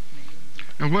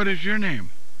 And what is your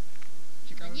name?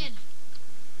 Daniel.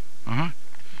 Uh-huh.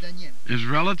 Daniel. Is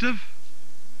relative?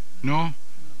 No?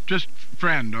 Just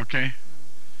friend, okay.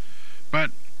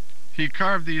 But he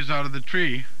carved these out of the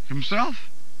tree himself?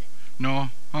 No?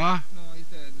 Huh? No, it's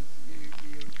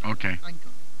your Okay.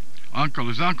 uncle. Uncle,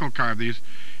 his uncle carved these.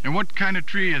 And what kind of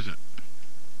tree is it?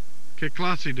 Que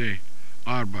clase de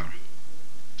arbor?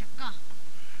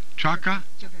 Chaka.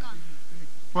 Chaka?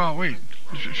 Well, wait.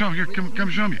 Show me. Here, come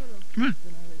show me. Come on.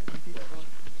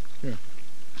 Here.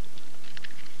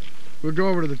 We'll go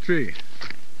over to the tree.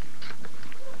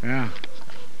 Yeah.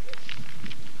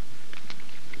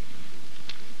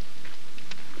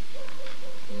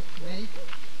 It's made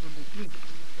from the tree.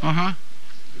 Uh-huh.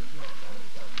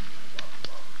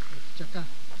 It's chaka.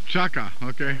 Chaka,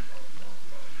 okay.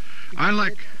 I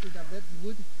like It's the best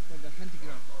wood for the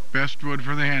handicraft. best wood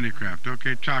for the handicraft.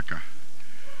 Okay, chaka.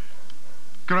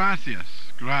 Gracias.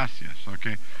 Gracias,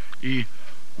 okay. Y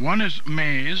one is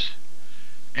maize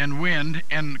and wind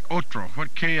and otro.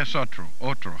 What que es otro?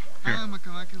 Otro. Here.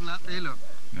 Macamácula pelo.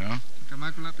 Yeah.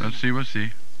 Macamácula pelo. Let's see, we'll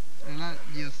see.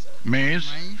 Yes.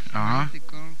 Maize. Maize. Uh-huh. The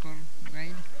corn,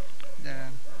 right?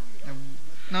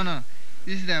 No.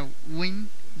 This is the wind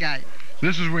guy.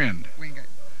 This is wind. Wind guy.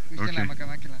 Esta es Okay. la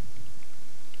macamácula.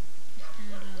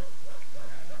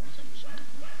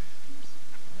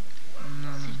 No.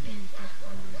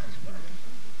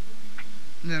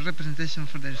 The representation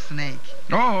for the snake.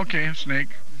 Oh, okay, snake.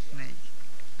 The snake.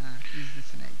 This is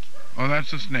the snake. Oh,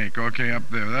 that's a snake. Okay, up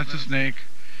there. That's a snake.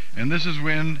 And this is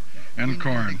wind and Wind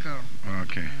corn. the corn.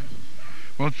 Okay.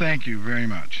 Well, thank you very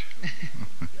much.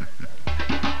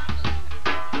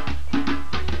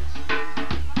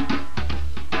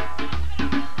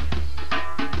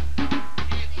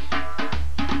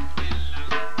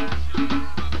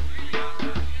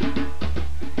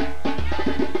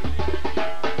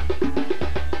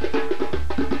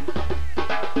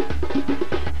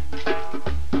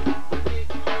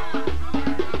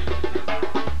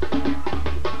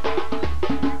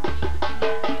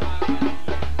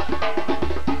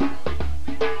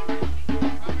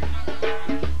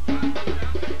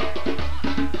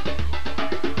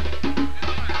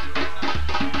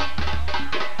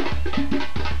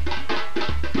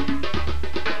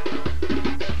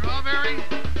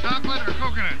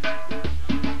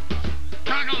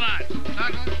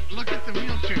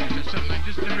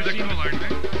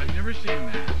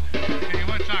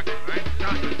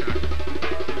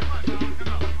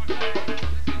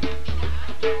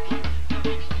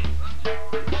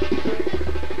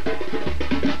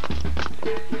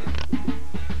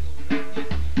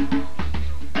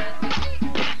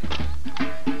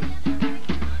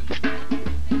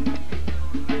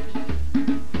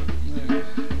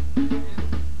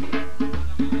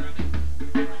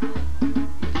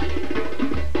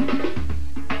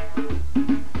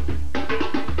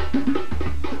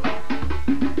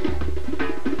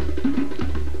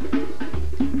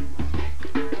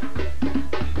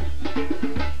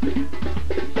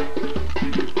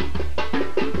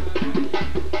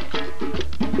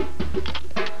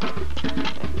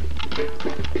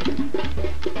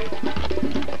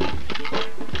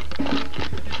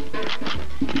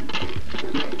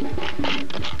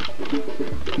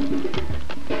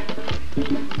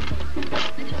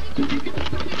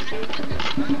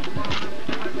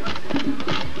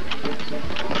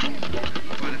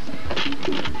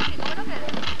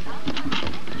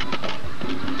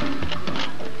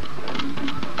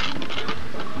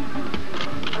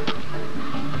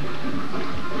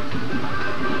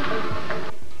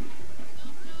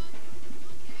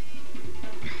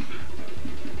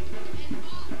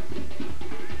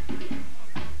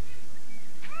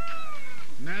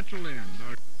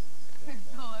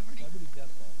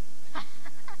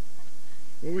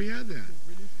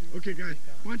 Okay, guys,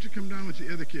 why don't you come down with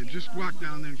the other kids? Just walk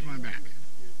down there and come on back.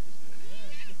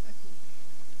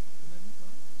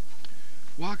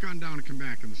 Walk on down and come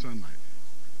back in the sunlight.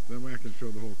 That way I can show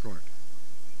the whole court.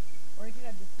 Or you could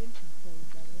have the Simpsons play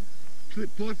with others.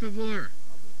 Por favor.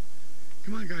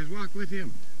 Come on, guys, walk with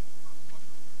him.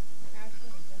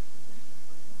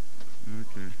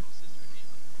 Okay.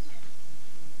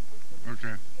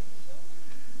 Okay.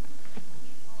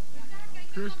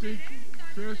 Christy?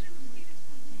 Chris?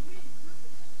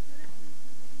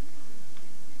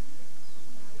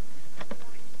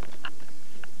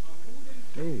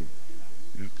 Oh.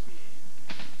 Yep.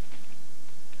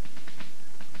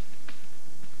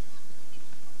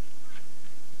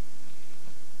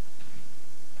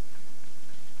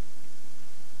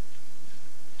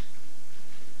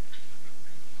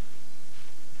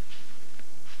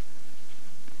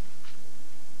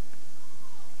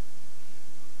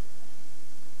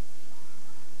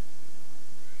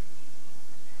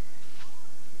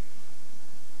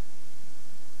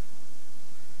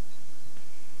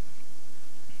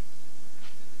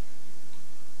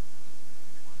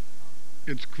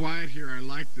 It's quiet here. I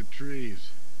like the trees.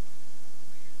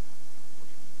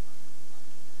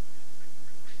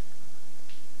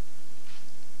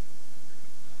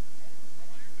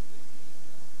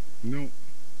 No.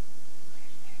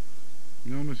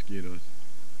 No mosquitoes.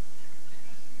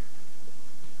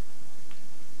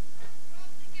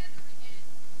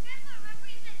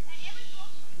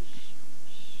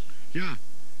 Yeah.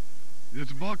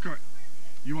 It's a ball cart.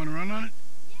 You want to run on it?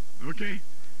 Okay.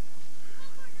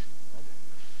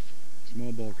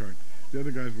 Small ball cart. The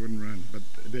other guys wouldn't run, but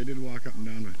they did walk up and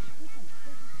down it.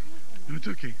 No, it's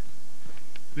okay.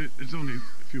 There's only a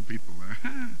few people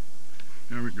there.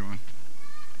 There we go.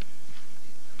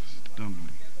 Stumbling.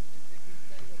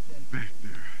 Back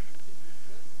there.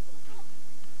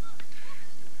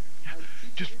 Yeah,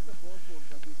 just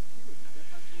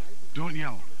don't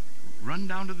yell. Run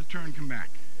down to the turn, come back.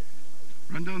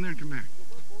 Run down there and come back.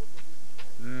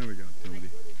 There we go, somebody.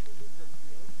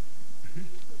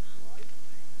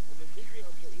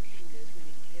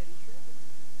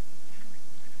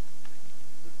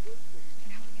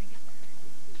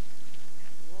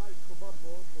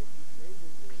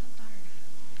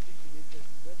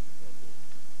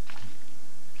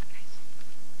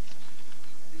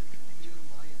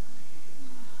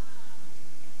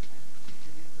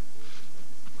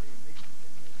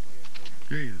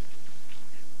 There he is.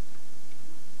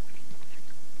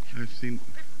 I've seen...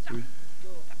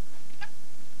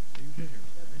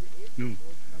 No,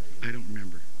 I don't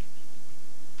remember.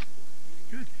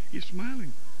 Good. He's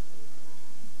smiling.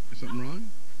 Is something wrong?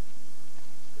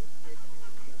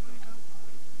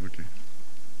 Okay.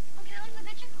 Okay, look at the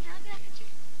picture. Can I look at that picture?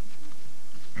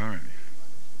 All right.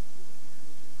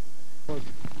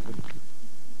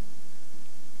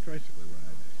 Tricycle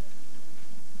ride.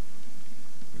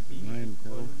 With the Mayan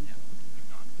column.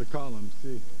 The column,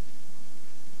 see.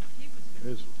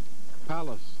 There's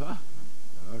palace, huh?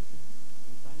 Okay.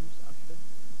 Sometimes after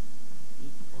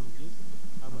eat on this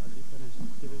have a different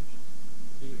situation.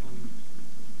 See on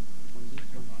this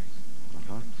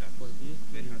one. For this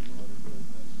we have no other choice.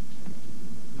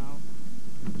 Now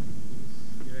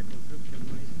this reconstruction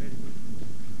is very good.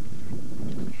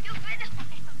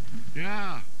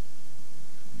 Yeah.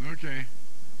 Okay.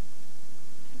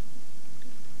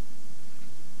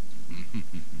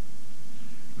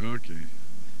 Okay.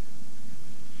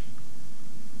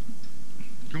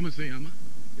 ¿Cómo se llama?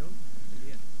 Yo,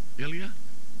 Elia?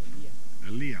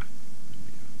 Elia.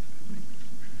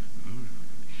 All right.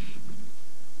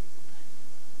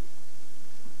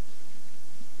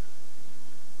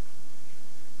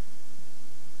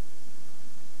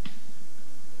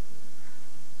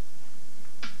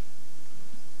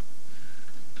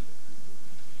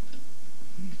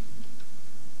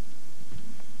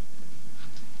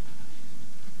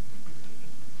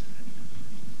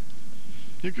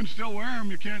 You can still wear them,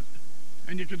 you can't,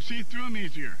 and you can see through them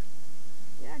easier.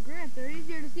 Yeah, Grant, they're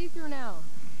easier to see through now.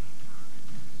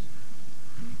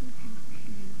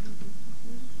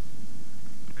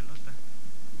 Pelota.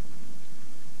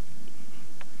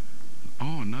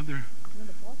 Oh, another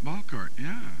ball cart,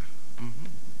 yeah. Because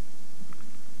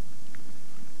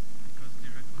the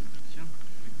reconstruction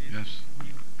we did Yes.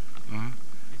 new. Uh-huh.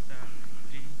 It's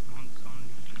 3 months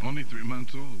only. Only 3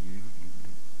 months old. Yeah.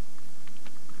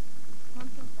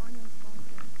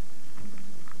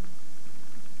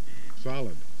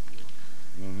 Solid.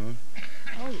 Uh-huh.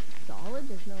 Oh, solid?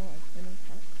 There's no like thinner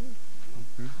part? Cool.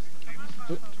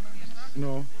 Okay.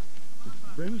 No. The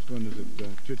famous one is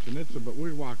at Chichen Itza, but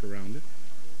we walk around it.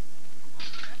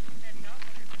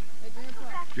 Hey,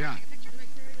 Grandpa. Yeah.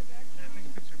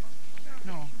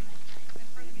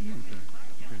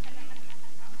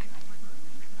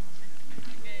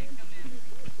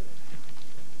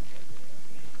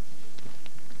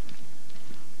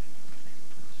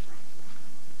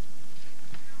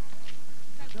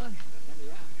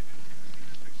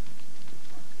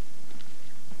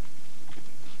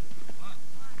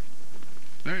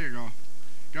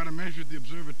 to measure the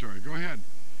observatory. Go ahead.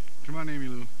 Come on, Amy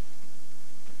Lou.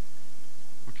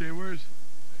 Okay, where's...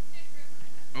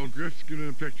 Oh, Griff's getting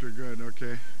a picture. Good,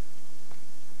 okay.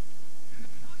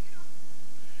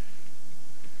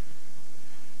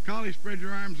 Collie, spread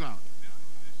your arms out.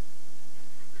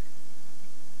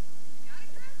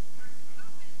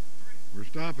 We're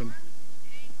stopping.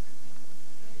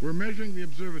 We're measuring the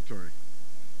observatory.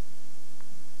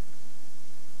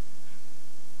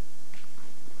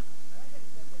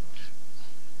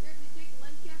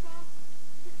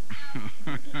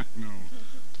 No.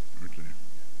 Okay.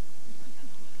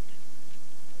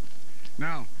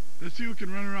 Now, let's see who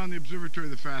can run around the observatory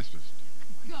the fastest.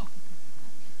 Go.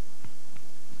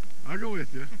 I'll go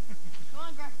with you. Go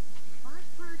on, Griff.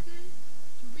 First person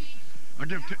to reach. I'll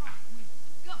give...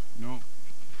 Go. No.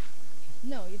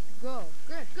 No, you have to go.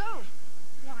 Griff, go.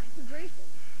 Why? It's a race.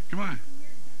 Come on.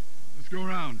 Let's go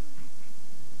around.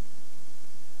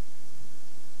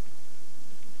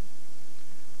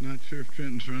 Not sure if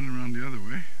Trenton's running around the other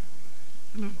way.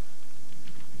 Hello.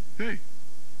 Hey.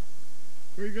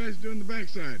 What are you guys doing the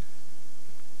backside?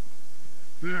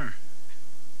 There.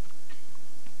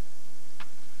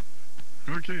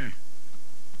 Okay.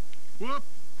 Whoop.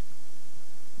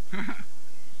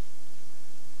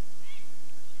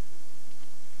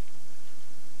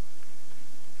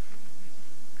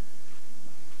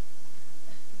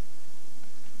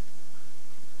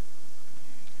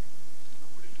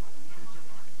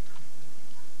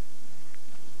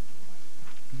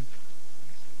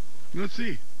 Let's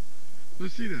see.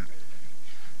 Let's see that.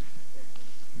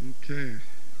 Okay.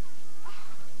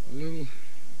 A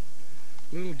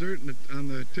little dirt on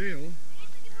the tail.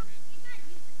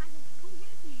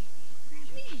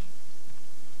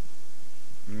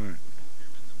 All right.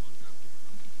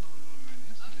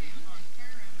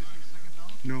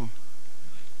 No.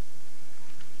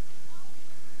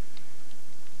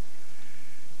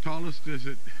 Tallest is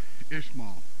at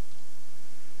Uxmal.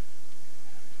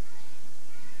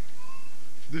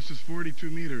 This is 42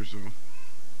 meters, though.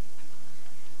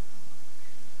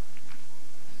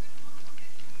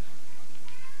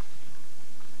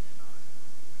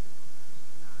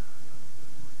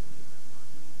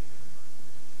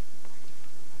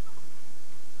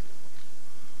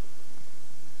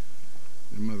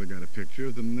 Their mother got a picture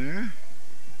of them there. And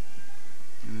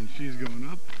then she's going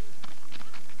up.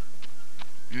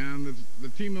 And the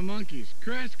team of monkeys.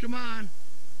 Krist, come on.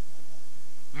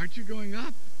 Aren't you going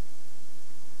up?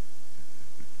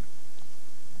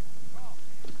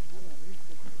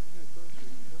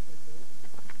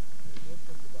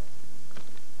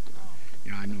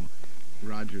 Yeah, I know.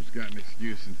 Roger's got an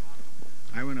excuse. And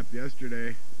I went up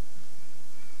yesterday.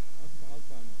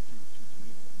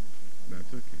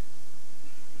 That's okay.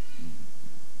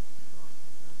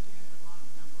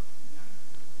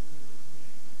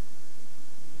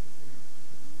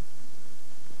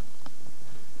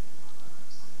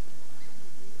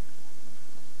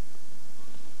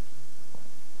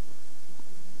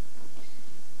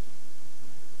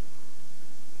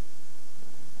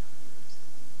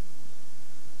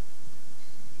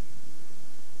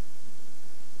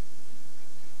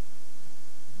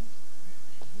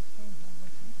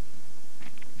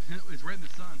 It's right in the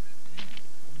sun.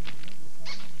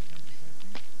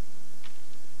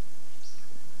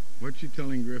 What's she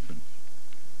telling Griffin?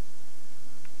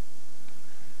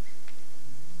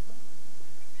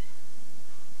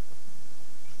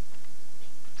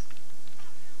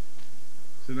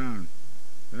 Sit down.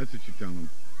 That's what you tell him.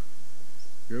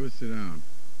 Go sit down.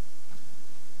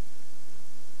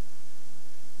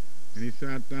 And he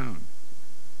sat down.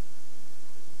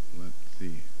 Let's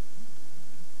see.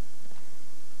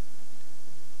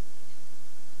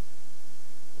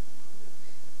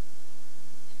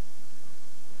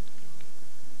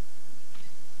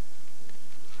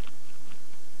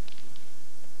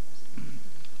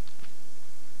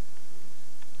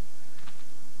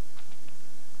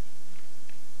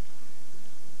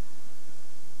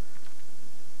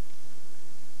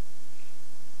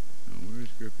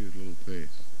 Griffey's little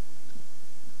face.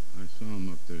 I saw him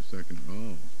up there a second.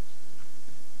 Oh.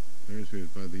 There's who's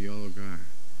by the yellow guy.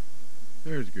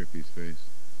 There's Griffey's face.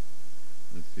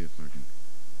 Let's see if I can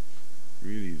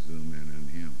really zoom in on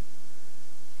him.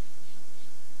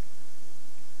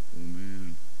 Oh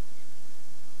man.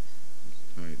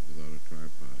 It's tight without a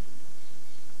tripod.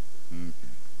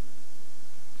 Okay.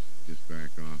 Just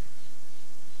back off.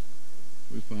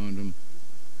 We found him.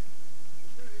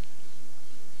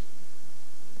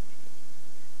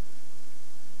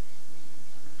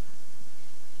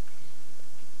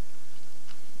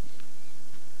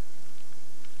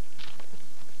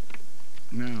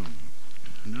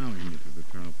 Now we can get to the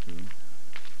top of him.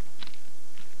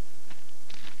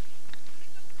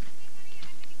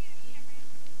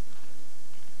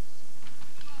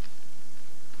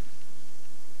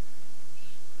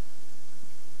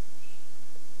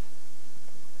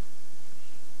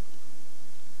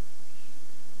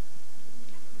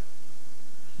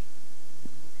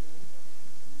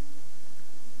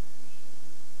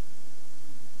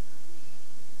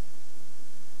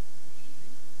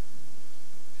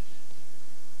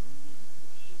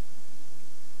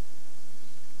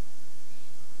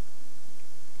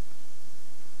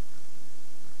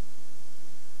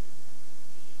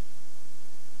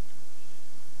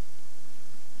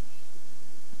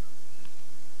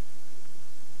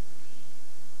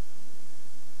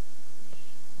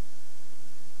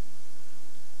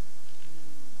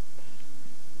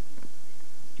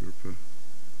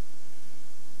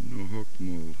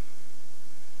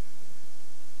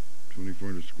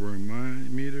 2,400 square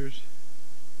meters.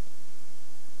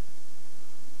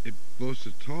 It boasts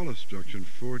the tallest structure,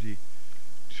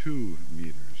 42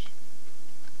 meters.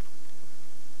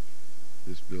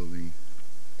 This building,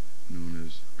 known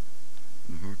as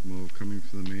Hammargren, coming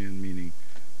from the Mayan meaning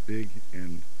big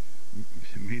and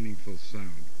meaningful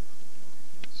sound.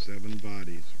 7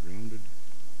 bodies, rounded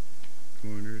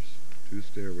corners, 2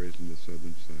 stairways on the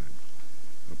southern side.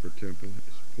 Upper temple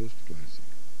is post-classic.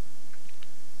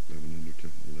 1100 to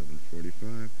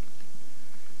 1145.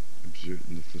 Observed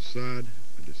in the facade,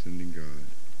 a descending god.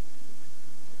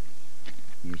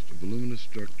 Most voluminous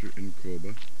structure in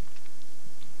Coba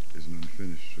is an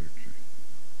unfinished structure.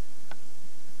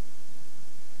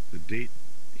 The date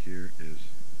here is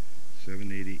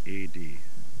 780 AD,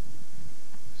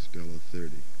 Stella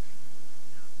 30.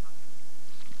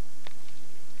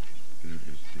 There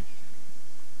is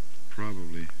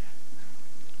probably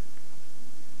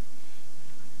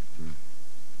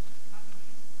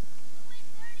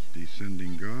the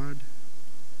descending god,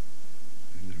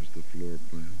 and there's the floor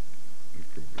plan of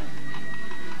Coba.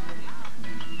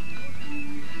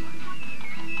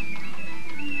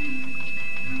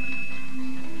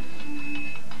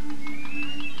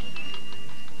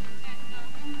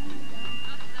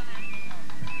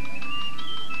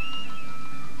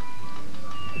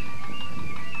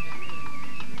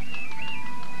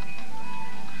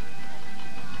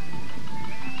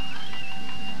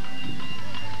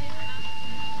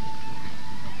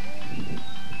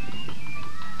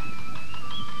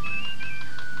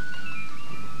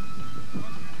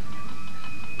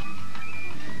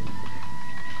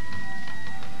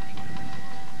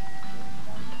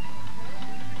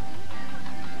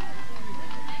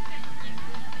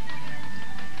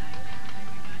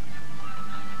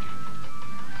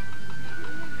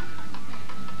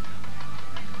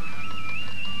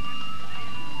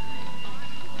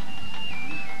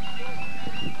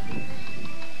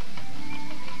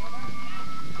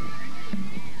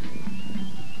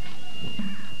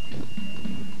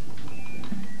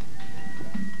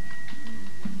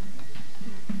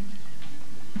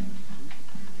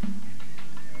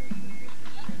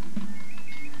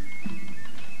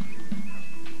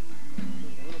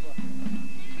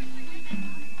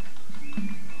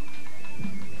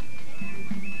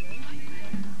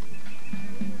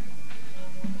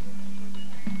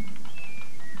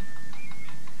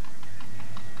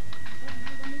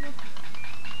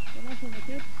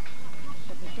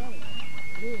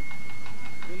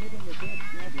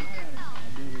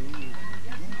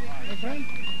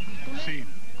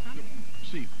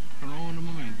 Sì, però un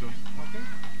momento. Okay.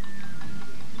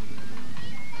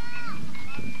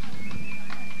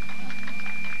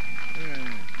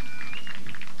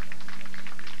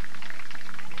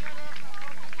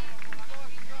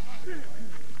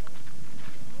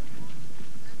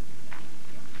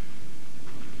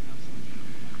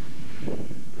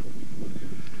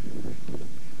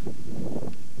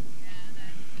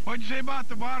 What'd you say about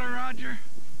the water, Roger?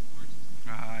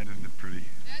 Ah, isn't it pretty?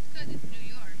 That's because it's New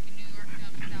York, and New York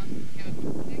comes south of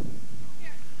California.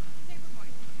 Here, paper boy.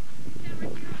 Stand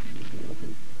right here.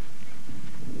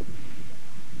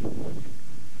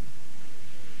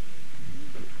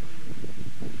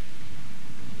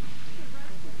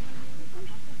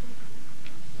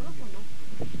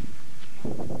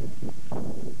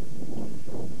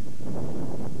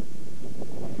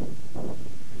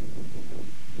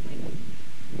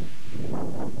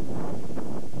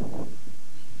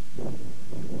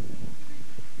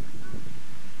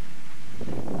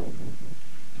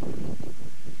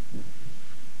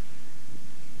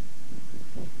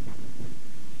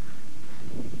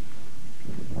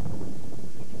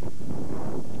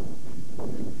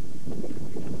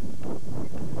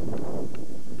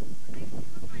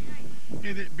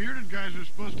 Hey, the bearded guys are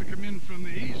supposed to come in from the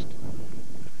east.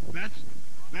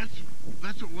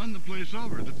 That's what won the place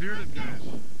over, the bearded guys.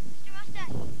 Mr. Mustache.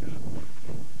 Yeah.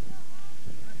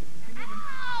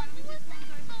 Ow! Who was that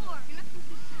for? You're not supposed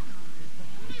to sit on it.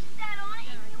 You just sat on it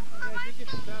and you were I think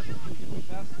if we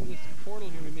pass through this portal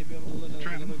here, we may be able to learn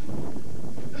Trenton, it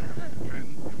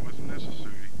wasn't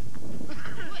necessary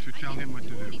to tell him what to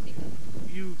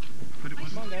do. But it Come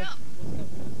on, wasn't. guys. Let's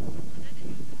go.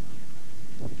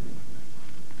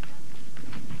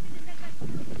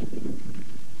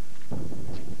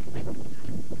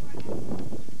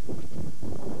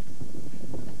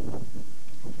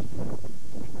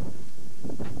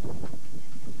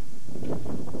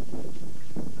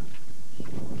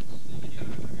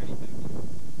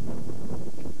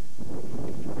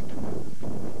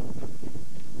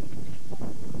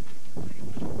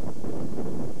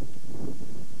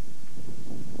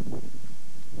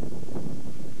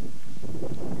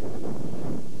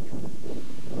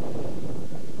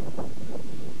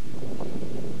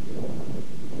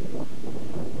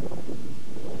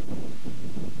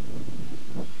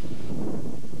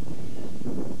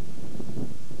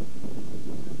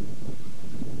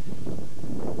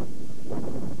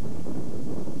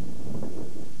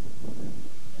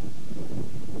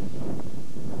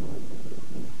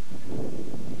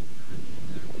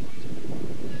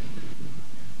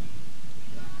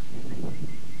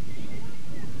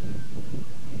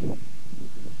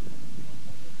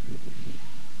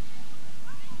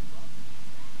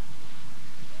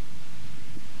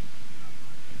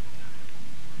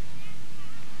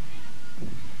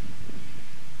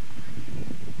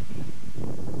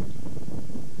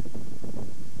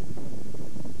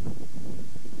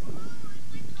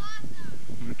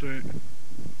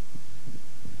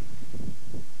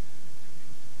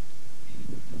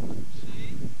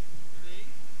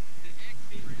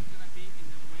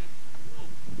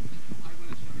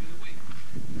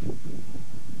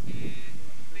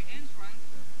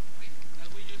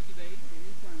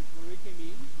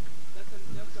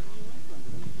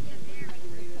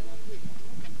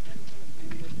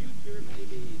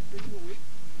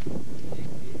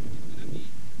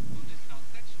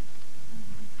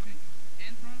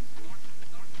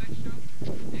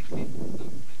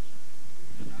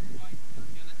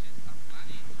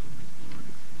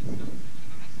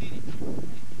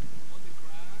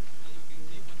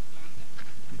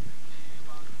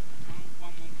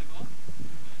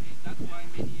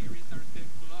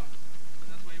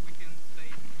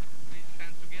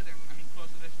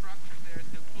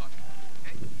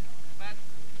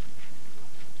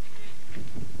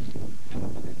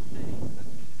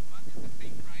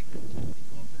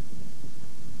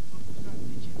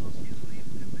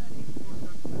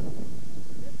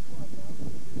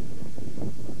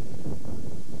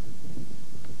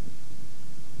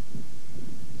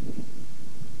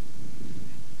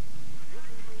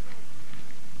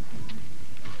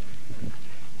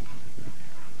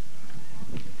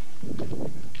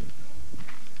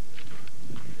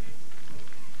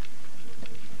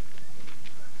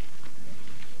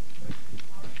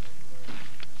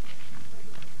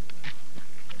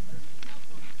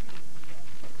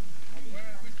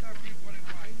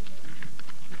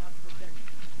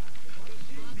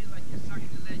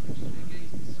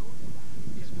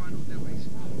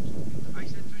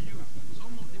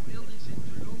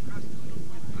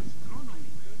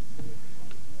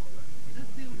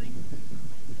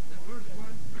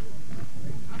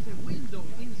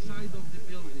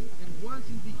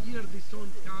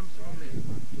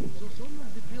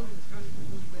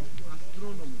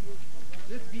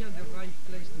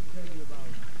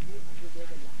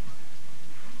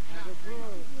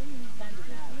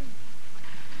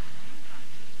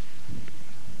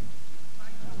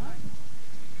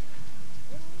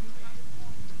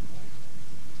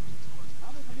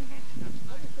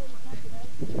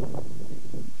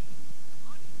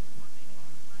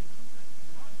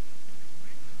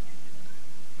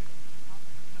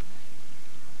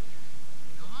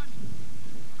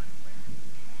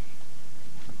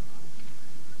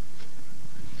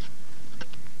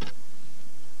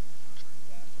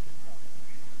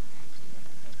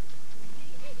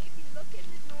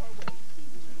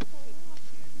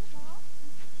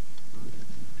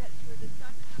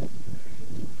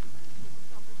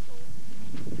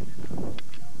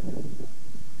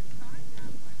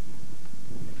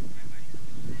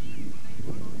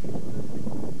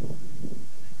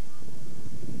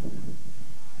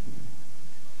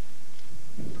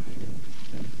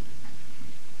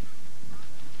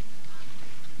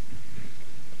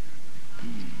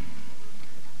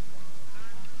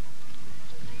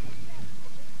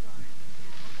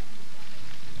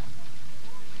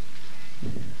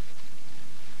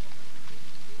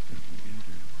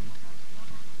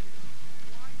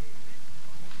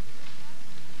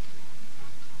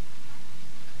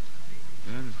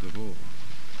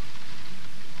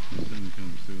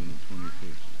 and the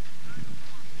 21st.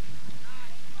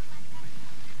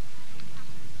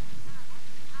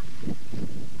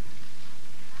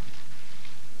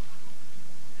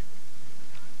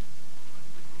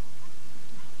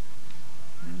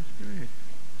 That's great.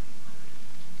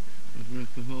 That's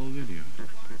worth the whole video.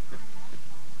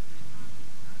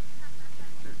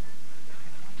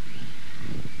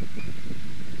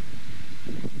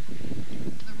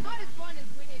 Not as fun as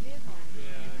when it is on.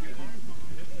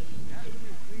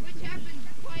 Which happens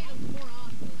quite more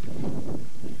often.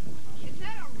 Is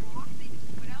that a rock they just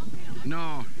put out there?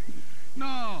 No,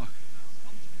 no.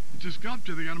 It's a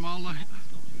sculpture. They got them all.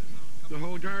 The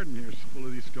whole garden here is full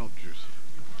of these sculptures.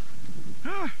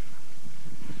 Ah.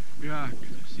 Yeah.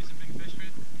 See some big fish,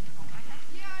 Fred?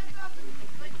 Yeah, I saw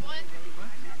like one. It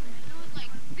was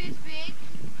like this big.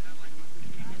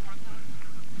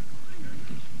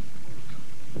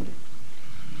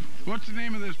 What's the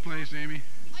name of this place, Amy?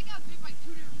 I got bit by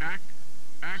 2 different.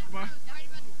 Akba?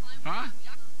 Huh?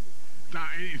 It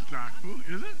ain't Dakbu,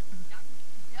 is it?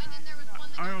 And then there was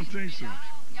one that I don't think so.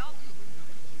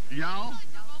 Yal?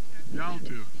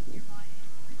 Yaltu.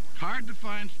 Hard to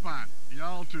find spot.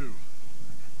 Yaltu.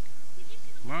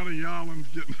 A lot of yawlings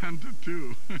getting onto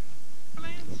 2. Are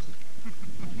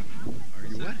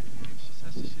you what? She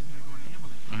says she's going to go in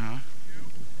Hammargren. Uh-huh.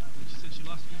 And she said she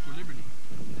lost equal liberty.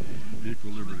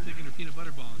 Equal liberty. Taking her peanut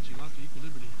butter ball and she lost her equal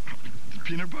liberty. The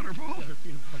peanut butter ball? Yeah, her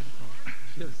peanut butter ball.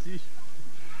 She had a seizure.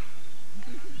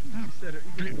 She said her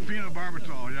equal Peanut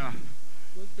barbital, yeah.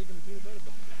 She was taking her peanut butter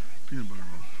ball. Peanut butter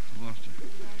ball. Lost it.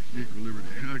 Equal liberty.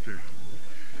 Okay.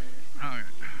 All right.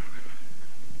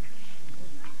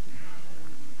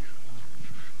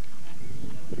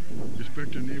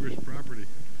 Respect your neighbor's property.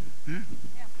 Yeah?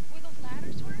 Yeah. Where those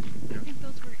ladders were? Yeah. I think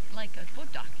those were like a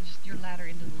boat dock. It's just your ladder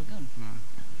into the lagoon. Uh-huh.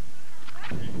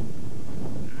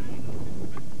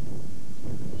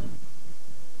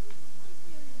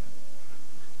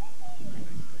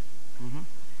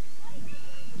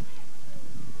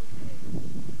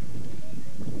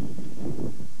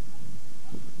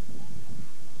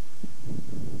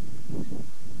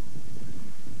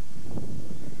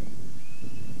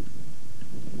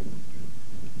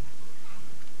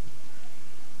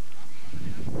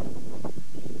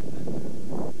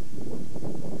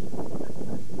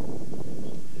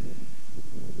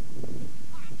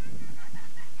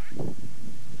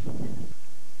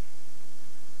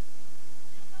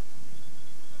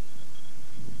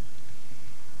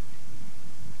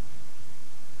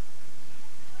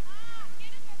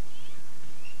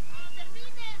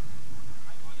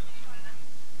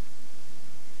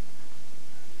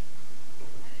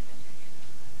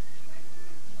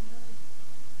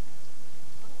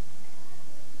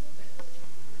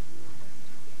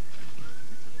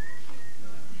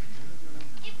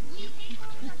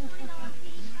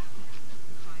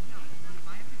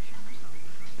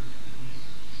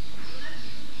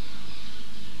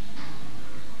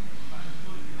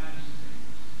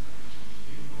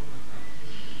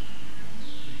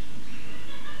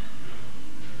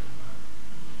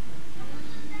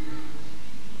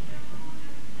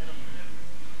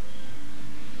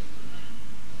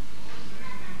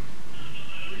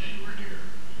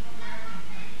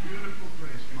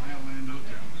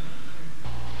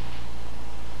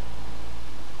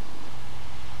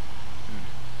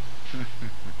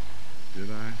 Did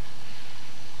I?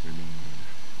 We don't know.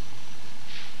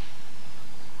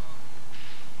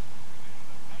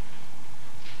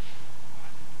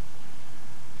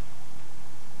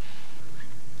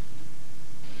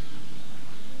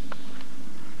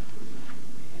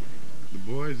 The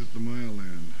boys at the Mile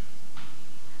Land.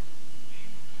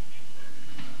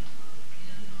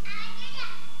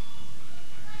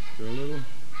 They're a little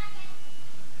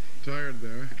tired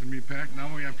there. It can be packed.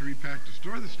 Now we have to repack to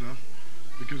store the stuff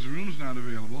because the room's not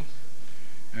available.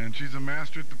 And she's a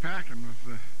master at the packing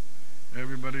with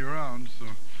everybody around, so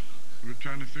we're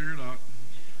trying to figure it out.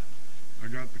 I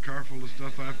got the car full of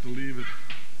stuff I have to leave at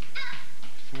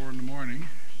 4 in the morning.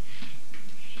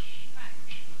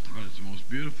 But it's the most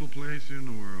beautiful place in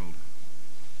the world.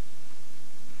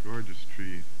 Gorgeous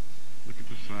tree. Look at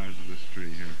the size of this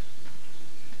tree here.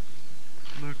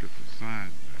 Look at the size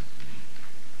of that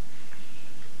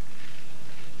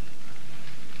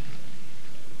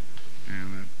thing.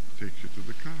 And that takes you to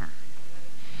the car.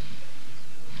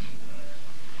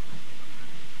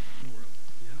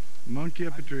 Monkey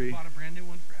up a tree. I bought a brand new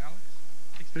one for Alex.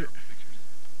 Takes Here. pictures.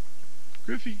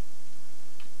 Griffey.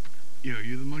 Yo,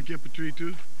 you the monkey up a tree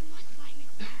too?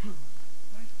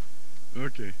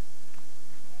 Okay.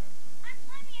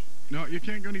 No, you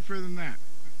can't go any further than that.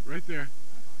 Right there.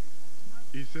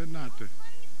 He said not to.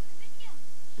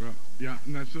 Well, Yeah,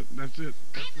 and that's it. That's it.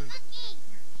 That's it.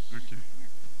 Okay.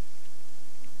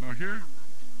 Now here,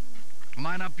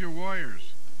 line up your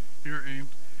warriors. Here, aimed.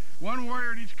 One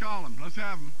warrior at each column. Let's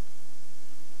have them.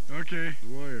 Okay.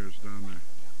 The warriors down there.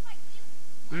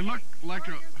 They look like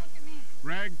a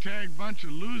ragtag bunch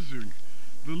of losers.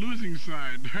 The losing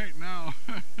side right now.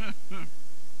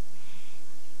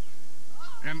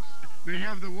 And they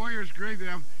have the warriors' grave. They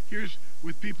have, here's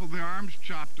with people their arms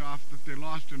chopped off that they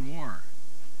lost in war.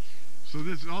 So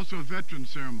this is also a veteran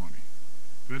ceremony.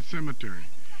 Vet cemetery.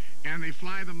 And they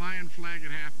fly the Mayan flag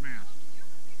at half-mast.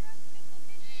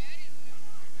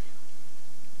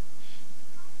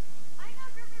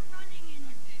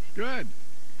 Good.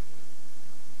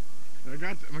 I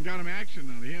got him action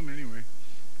out of him anyway.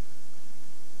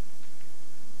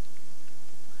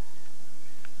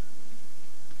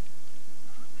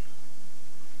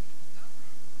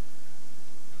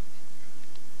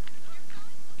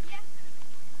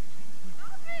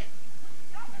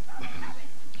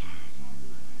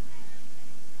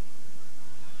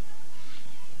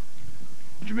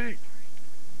 What'd you make?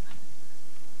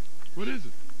 What is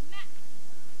it?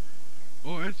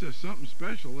 Oh, that's just something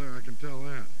special there, I can tell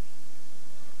that.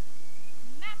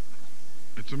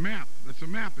 It's a map. That's a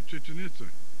map of Chichen Itza.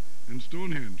 And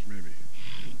Stonehenge, maybe.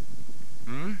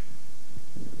 Huh?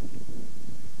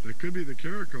 That could be the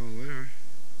caracol there.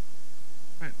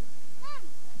 Right.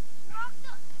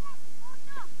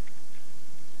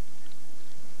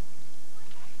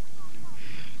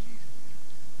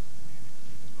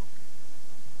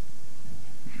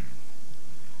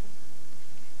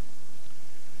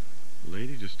 The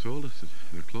lady just told us that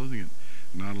they're closing it,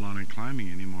 not allowing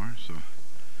climbing anymore, so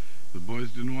the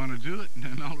boys didn't want to do it, and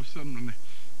then all of a sudden when they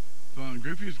found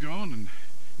Griffey's going and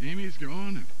Amy's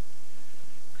going and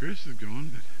Chris is going,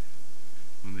 but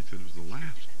when they said it was the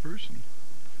last person,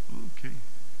 okay.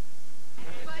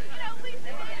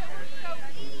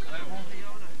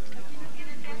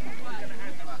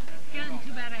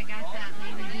 Too bad I got that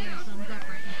lady here, some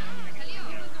different.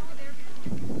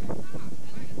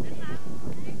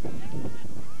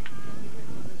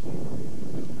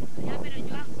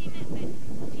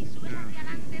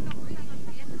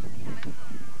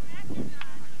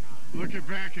 Look at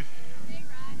back at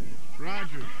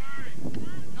Roger.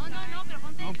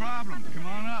 No problem. Come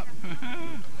on up.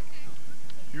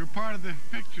 You're part of the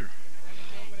picture.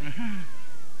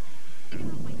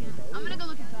 I'm gonna go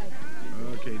look inside.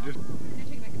 Okay, just...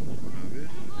 this?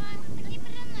 Keep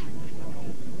it in there.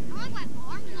 I like my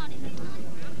arm's not in it.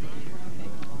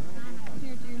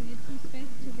 Here, do you need some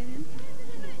space to get in?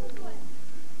 Well...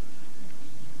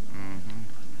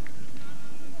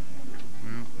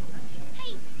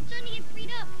 Hey, it's starting to get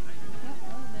freed up.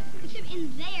 It's in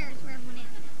there is where everyone is.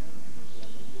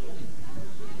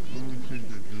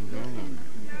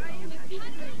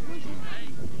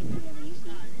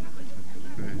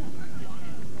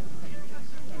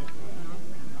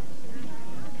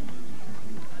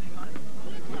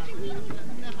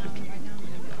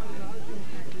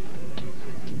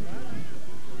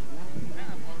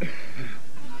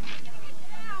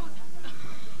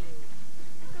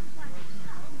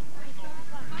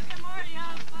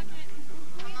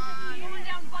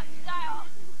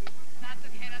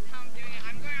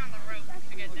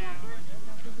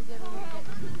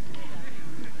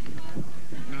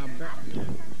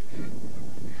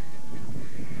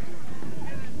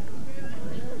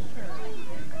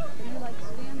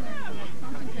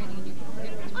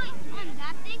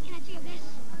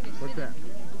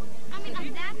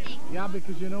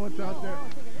 Because you know what's out there?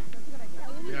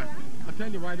 Yeah. I'll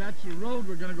tell you why. That's the road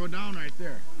we're going to go down right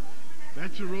there.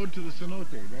 That's the road to the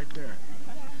cenote right there.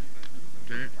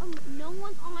 Okay. Oh, no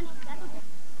one's on. That's okay.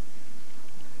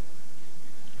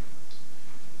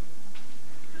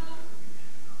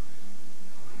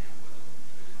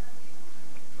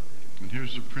 And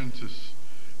here's the princess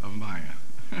of Maya.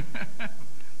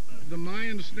 The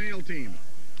Mayan snail team.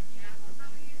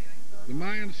 The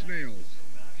Mayan snails.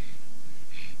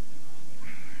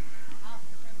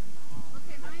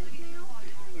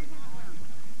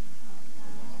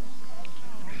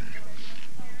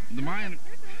 The Mayan...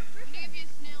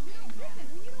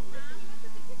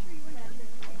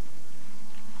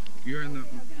 You're in the...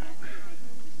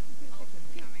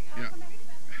 Yeah.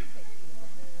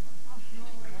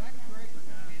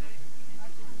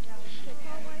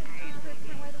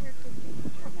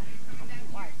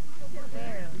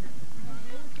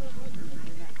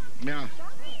 Yeah.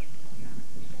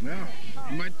 Yeah.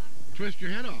 You might twist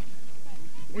your head off.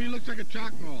 Well, you look like a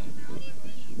chalk ball.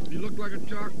 You look like a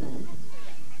chalk ball.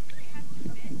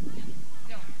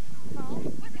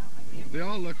 They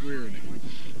all look weird.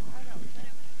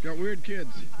 Got weird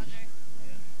kids.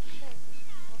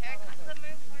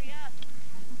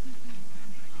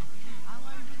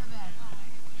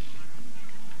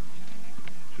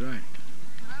 right.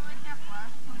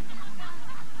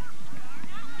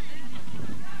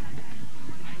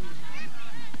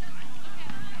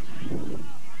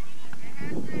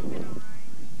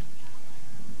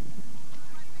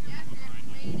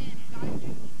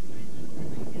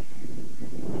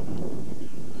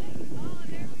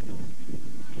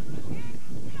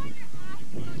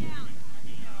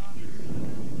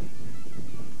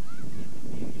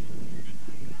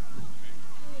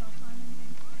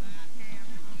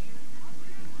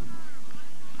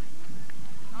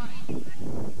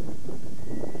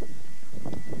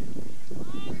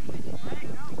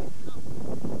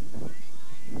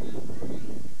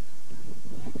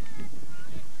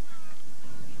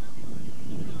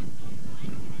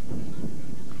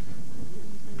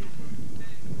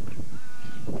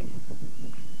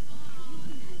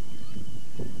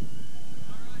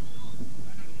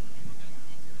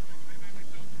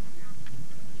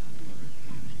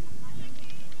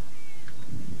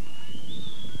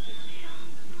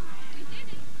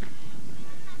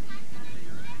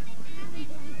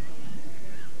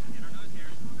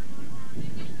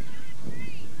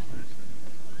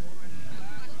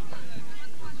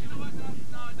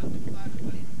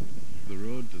 The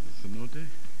road to the cenote.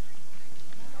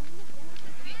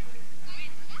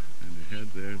 And ahead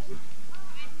there's the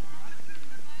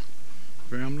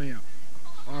family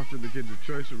offered the kids a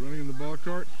choice of running in the ball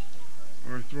cart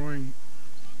or throwing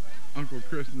Uncle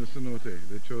Chris in the cenote.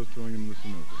 They chose throwing him in the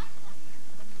cenote.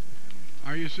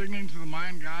 Are you signaling to the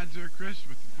Mayan gods there, Chris,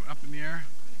 with up in the air?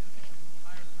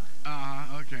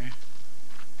 Okay.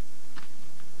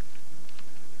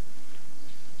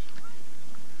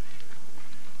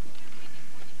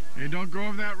 Hey, don't go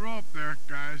over that rope there,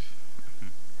 guys.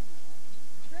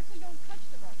 Griffin, don't touch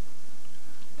the rope.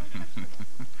 Don't touch the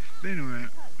rope. They know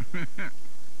that.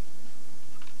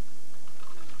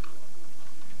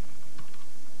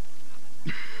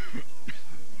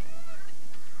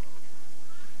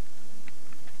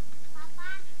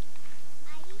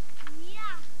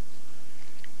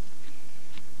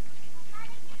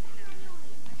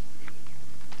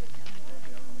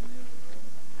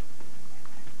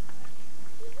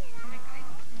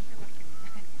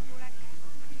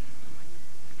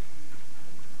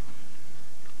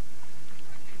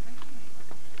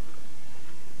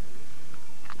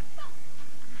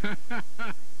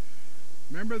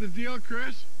 Remember the deal,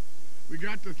 Chris? We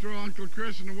got to throw Uncle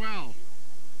Chris in the well.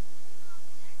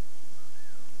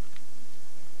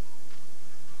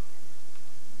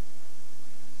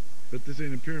 But this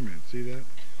ain't a pyramid, see that?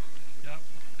 Yep.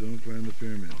 Don't climb the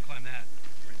pyramid. Don't climb that.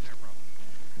 Right there, probably.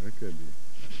 That could be.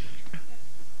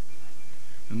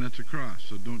 And that's a cross,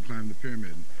 so don't climb the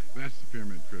pyramid. That's the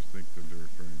pyramid Chris thinks that they're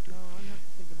referring to. No, I'm not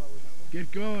to think about it.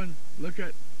 Get going. Look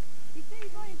at... He said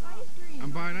he's buying ice cream.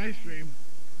 I'm buying ice cream.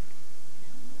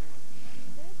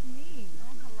 That's me.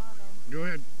 Oh, Go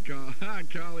ahead,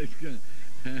 Collie's gonna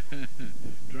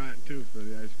try it too for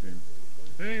the ice cream.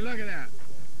 Hey, look at that.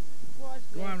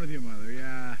 Go on with your mother,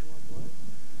 yeah.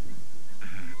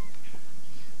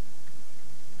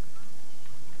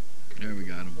 There we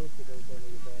got him.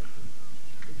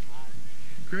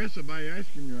 Chris, I'll buy you ice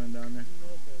cream you run down there.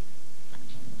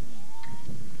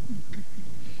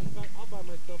 I'll buy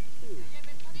myself too.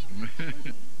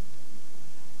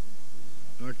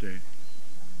 Okay.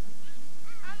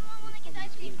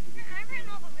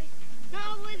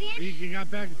 He got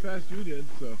back as fast as you did,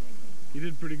 so he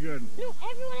did pretty good. No,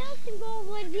 everyone else can go all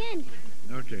the way to the end.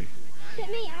 Okay.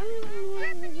 Except me, I'm the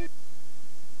one.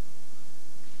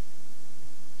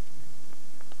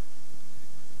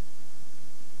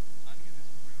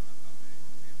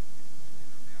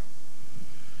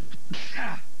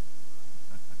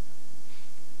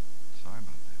 Sorry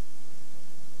about that.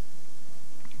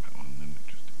 That wasn't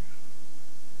interesting.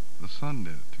 The sun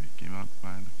did it to me. Came out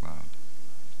behind the cloud.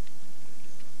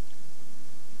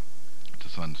 It's a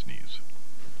sun sneeze.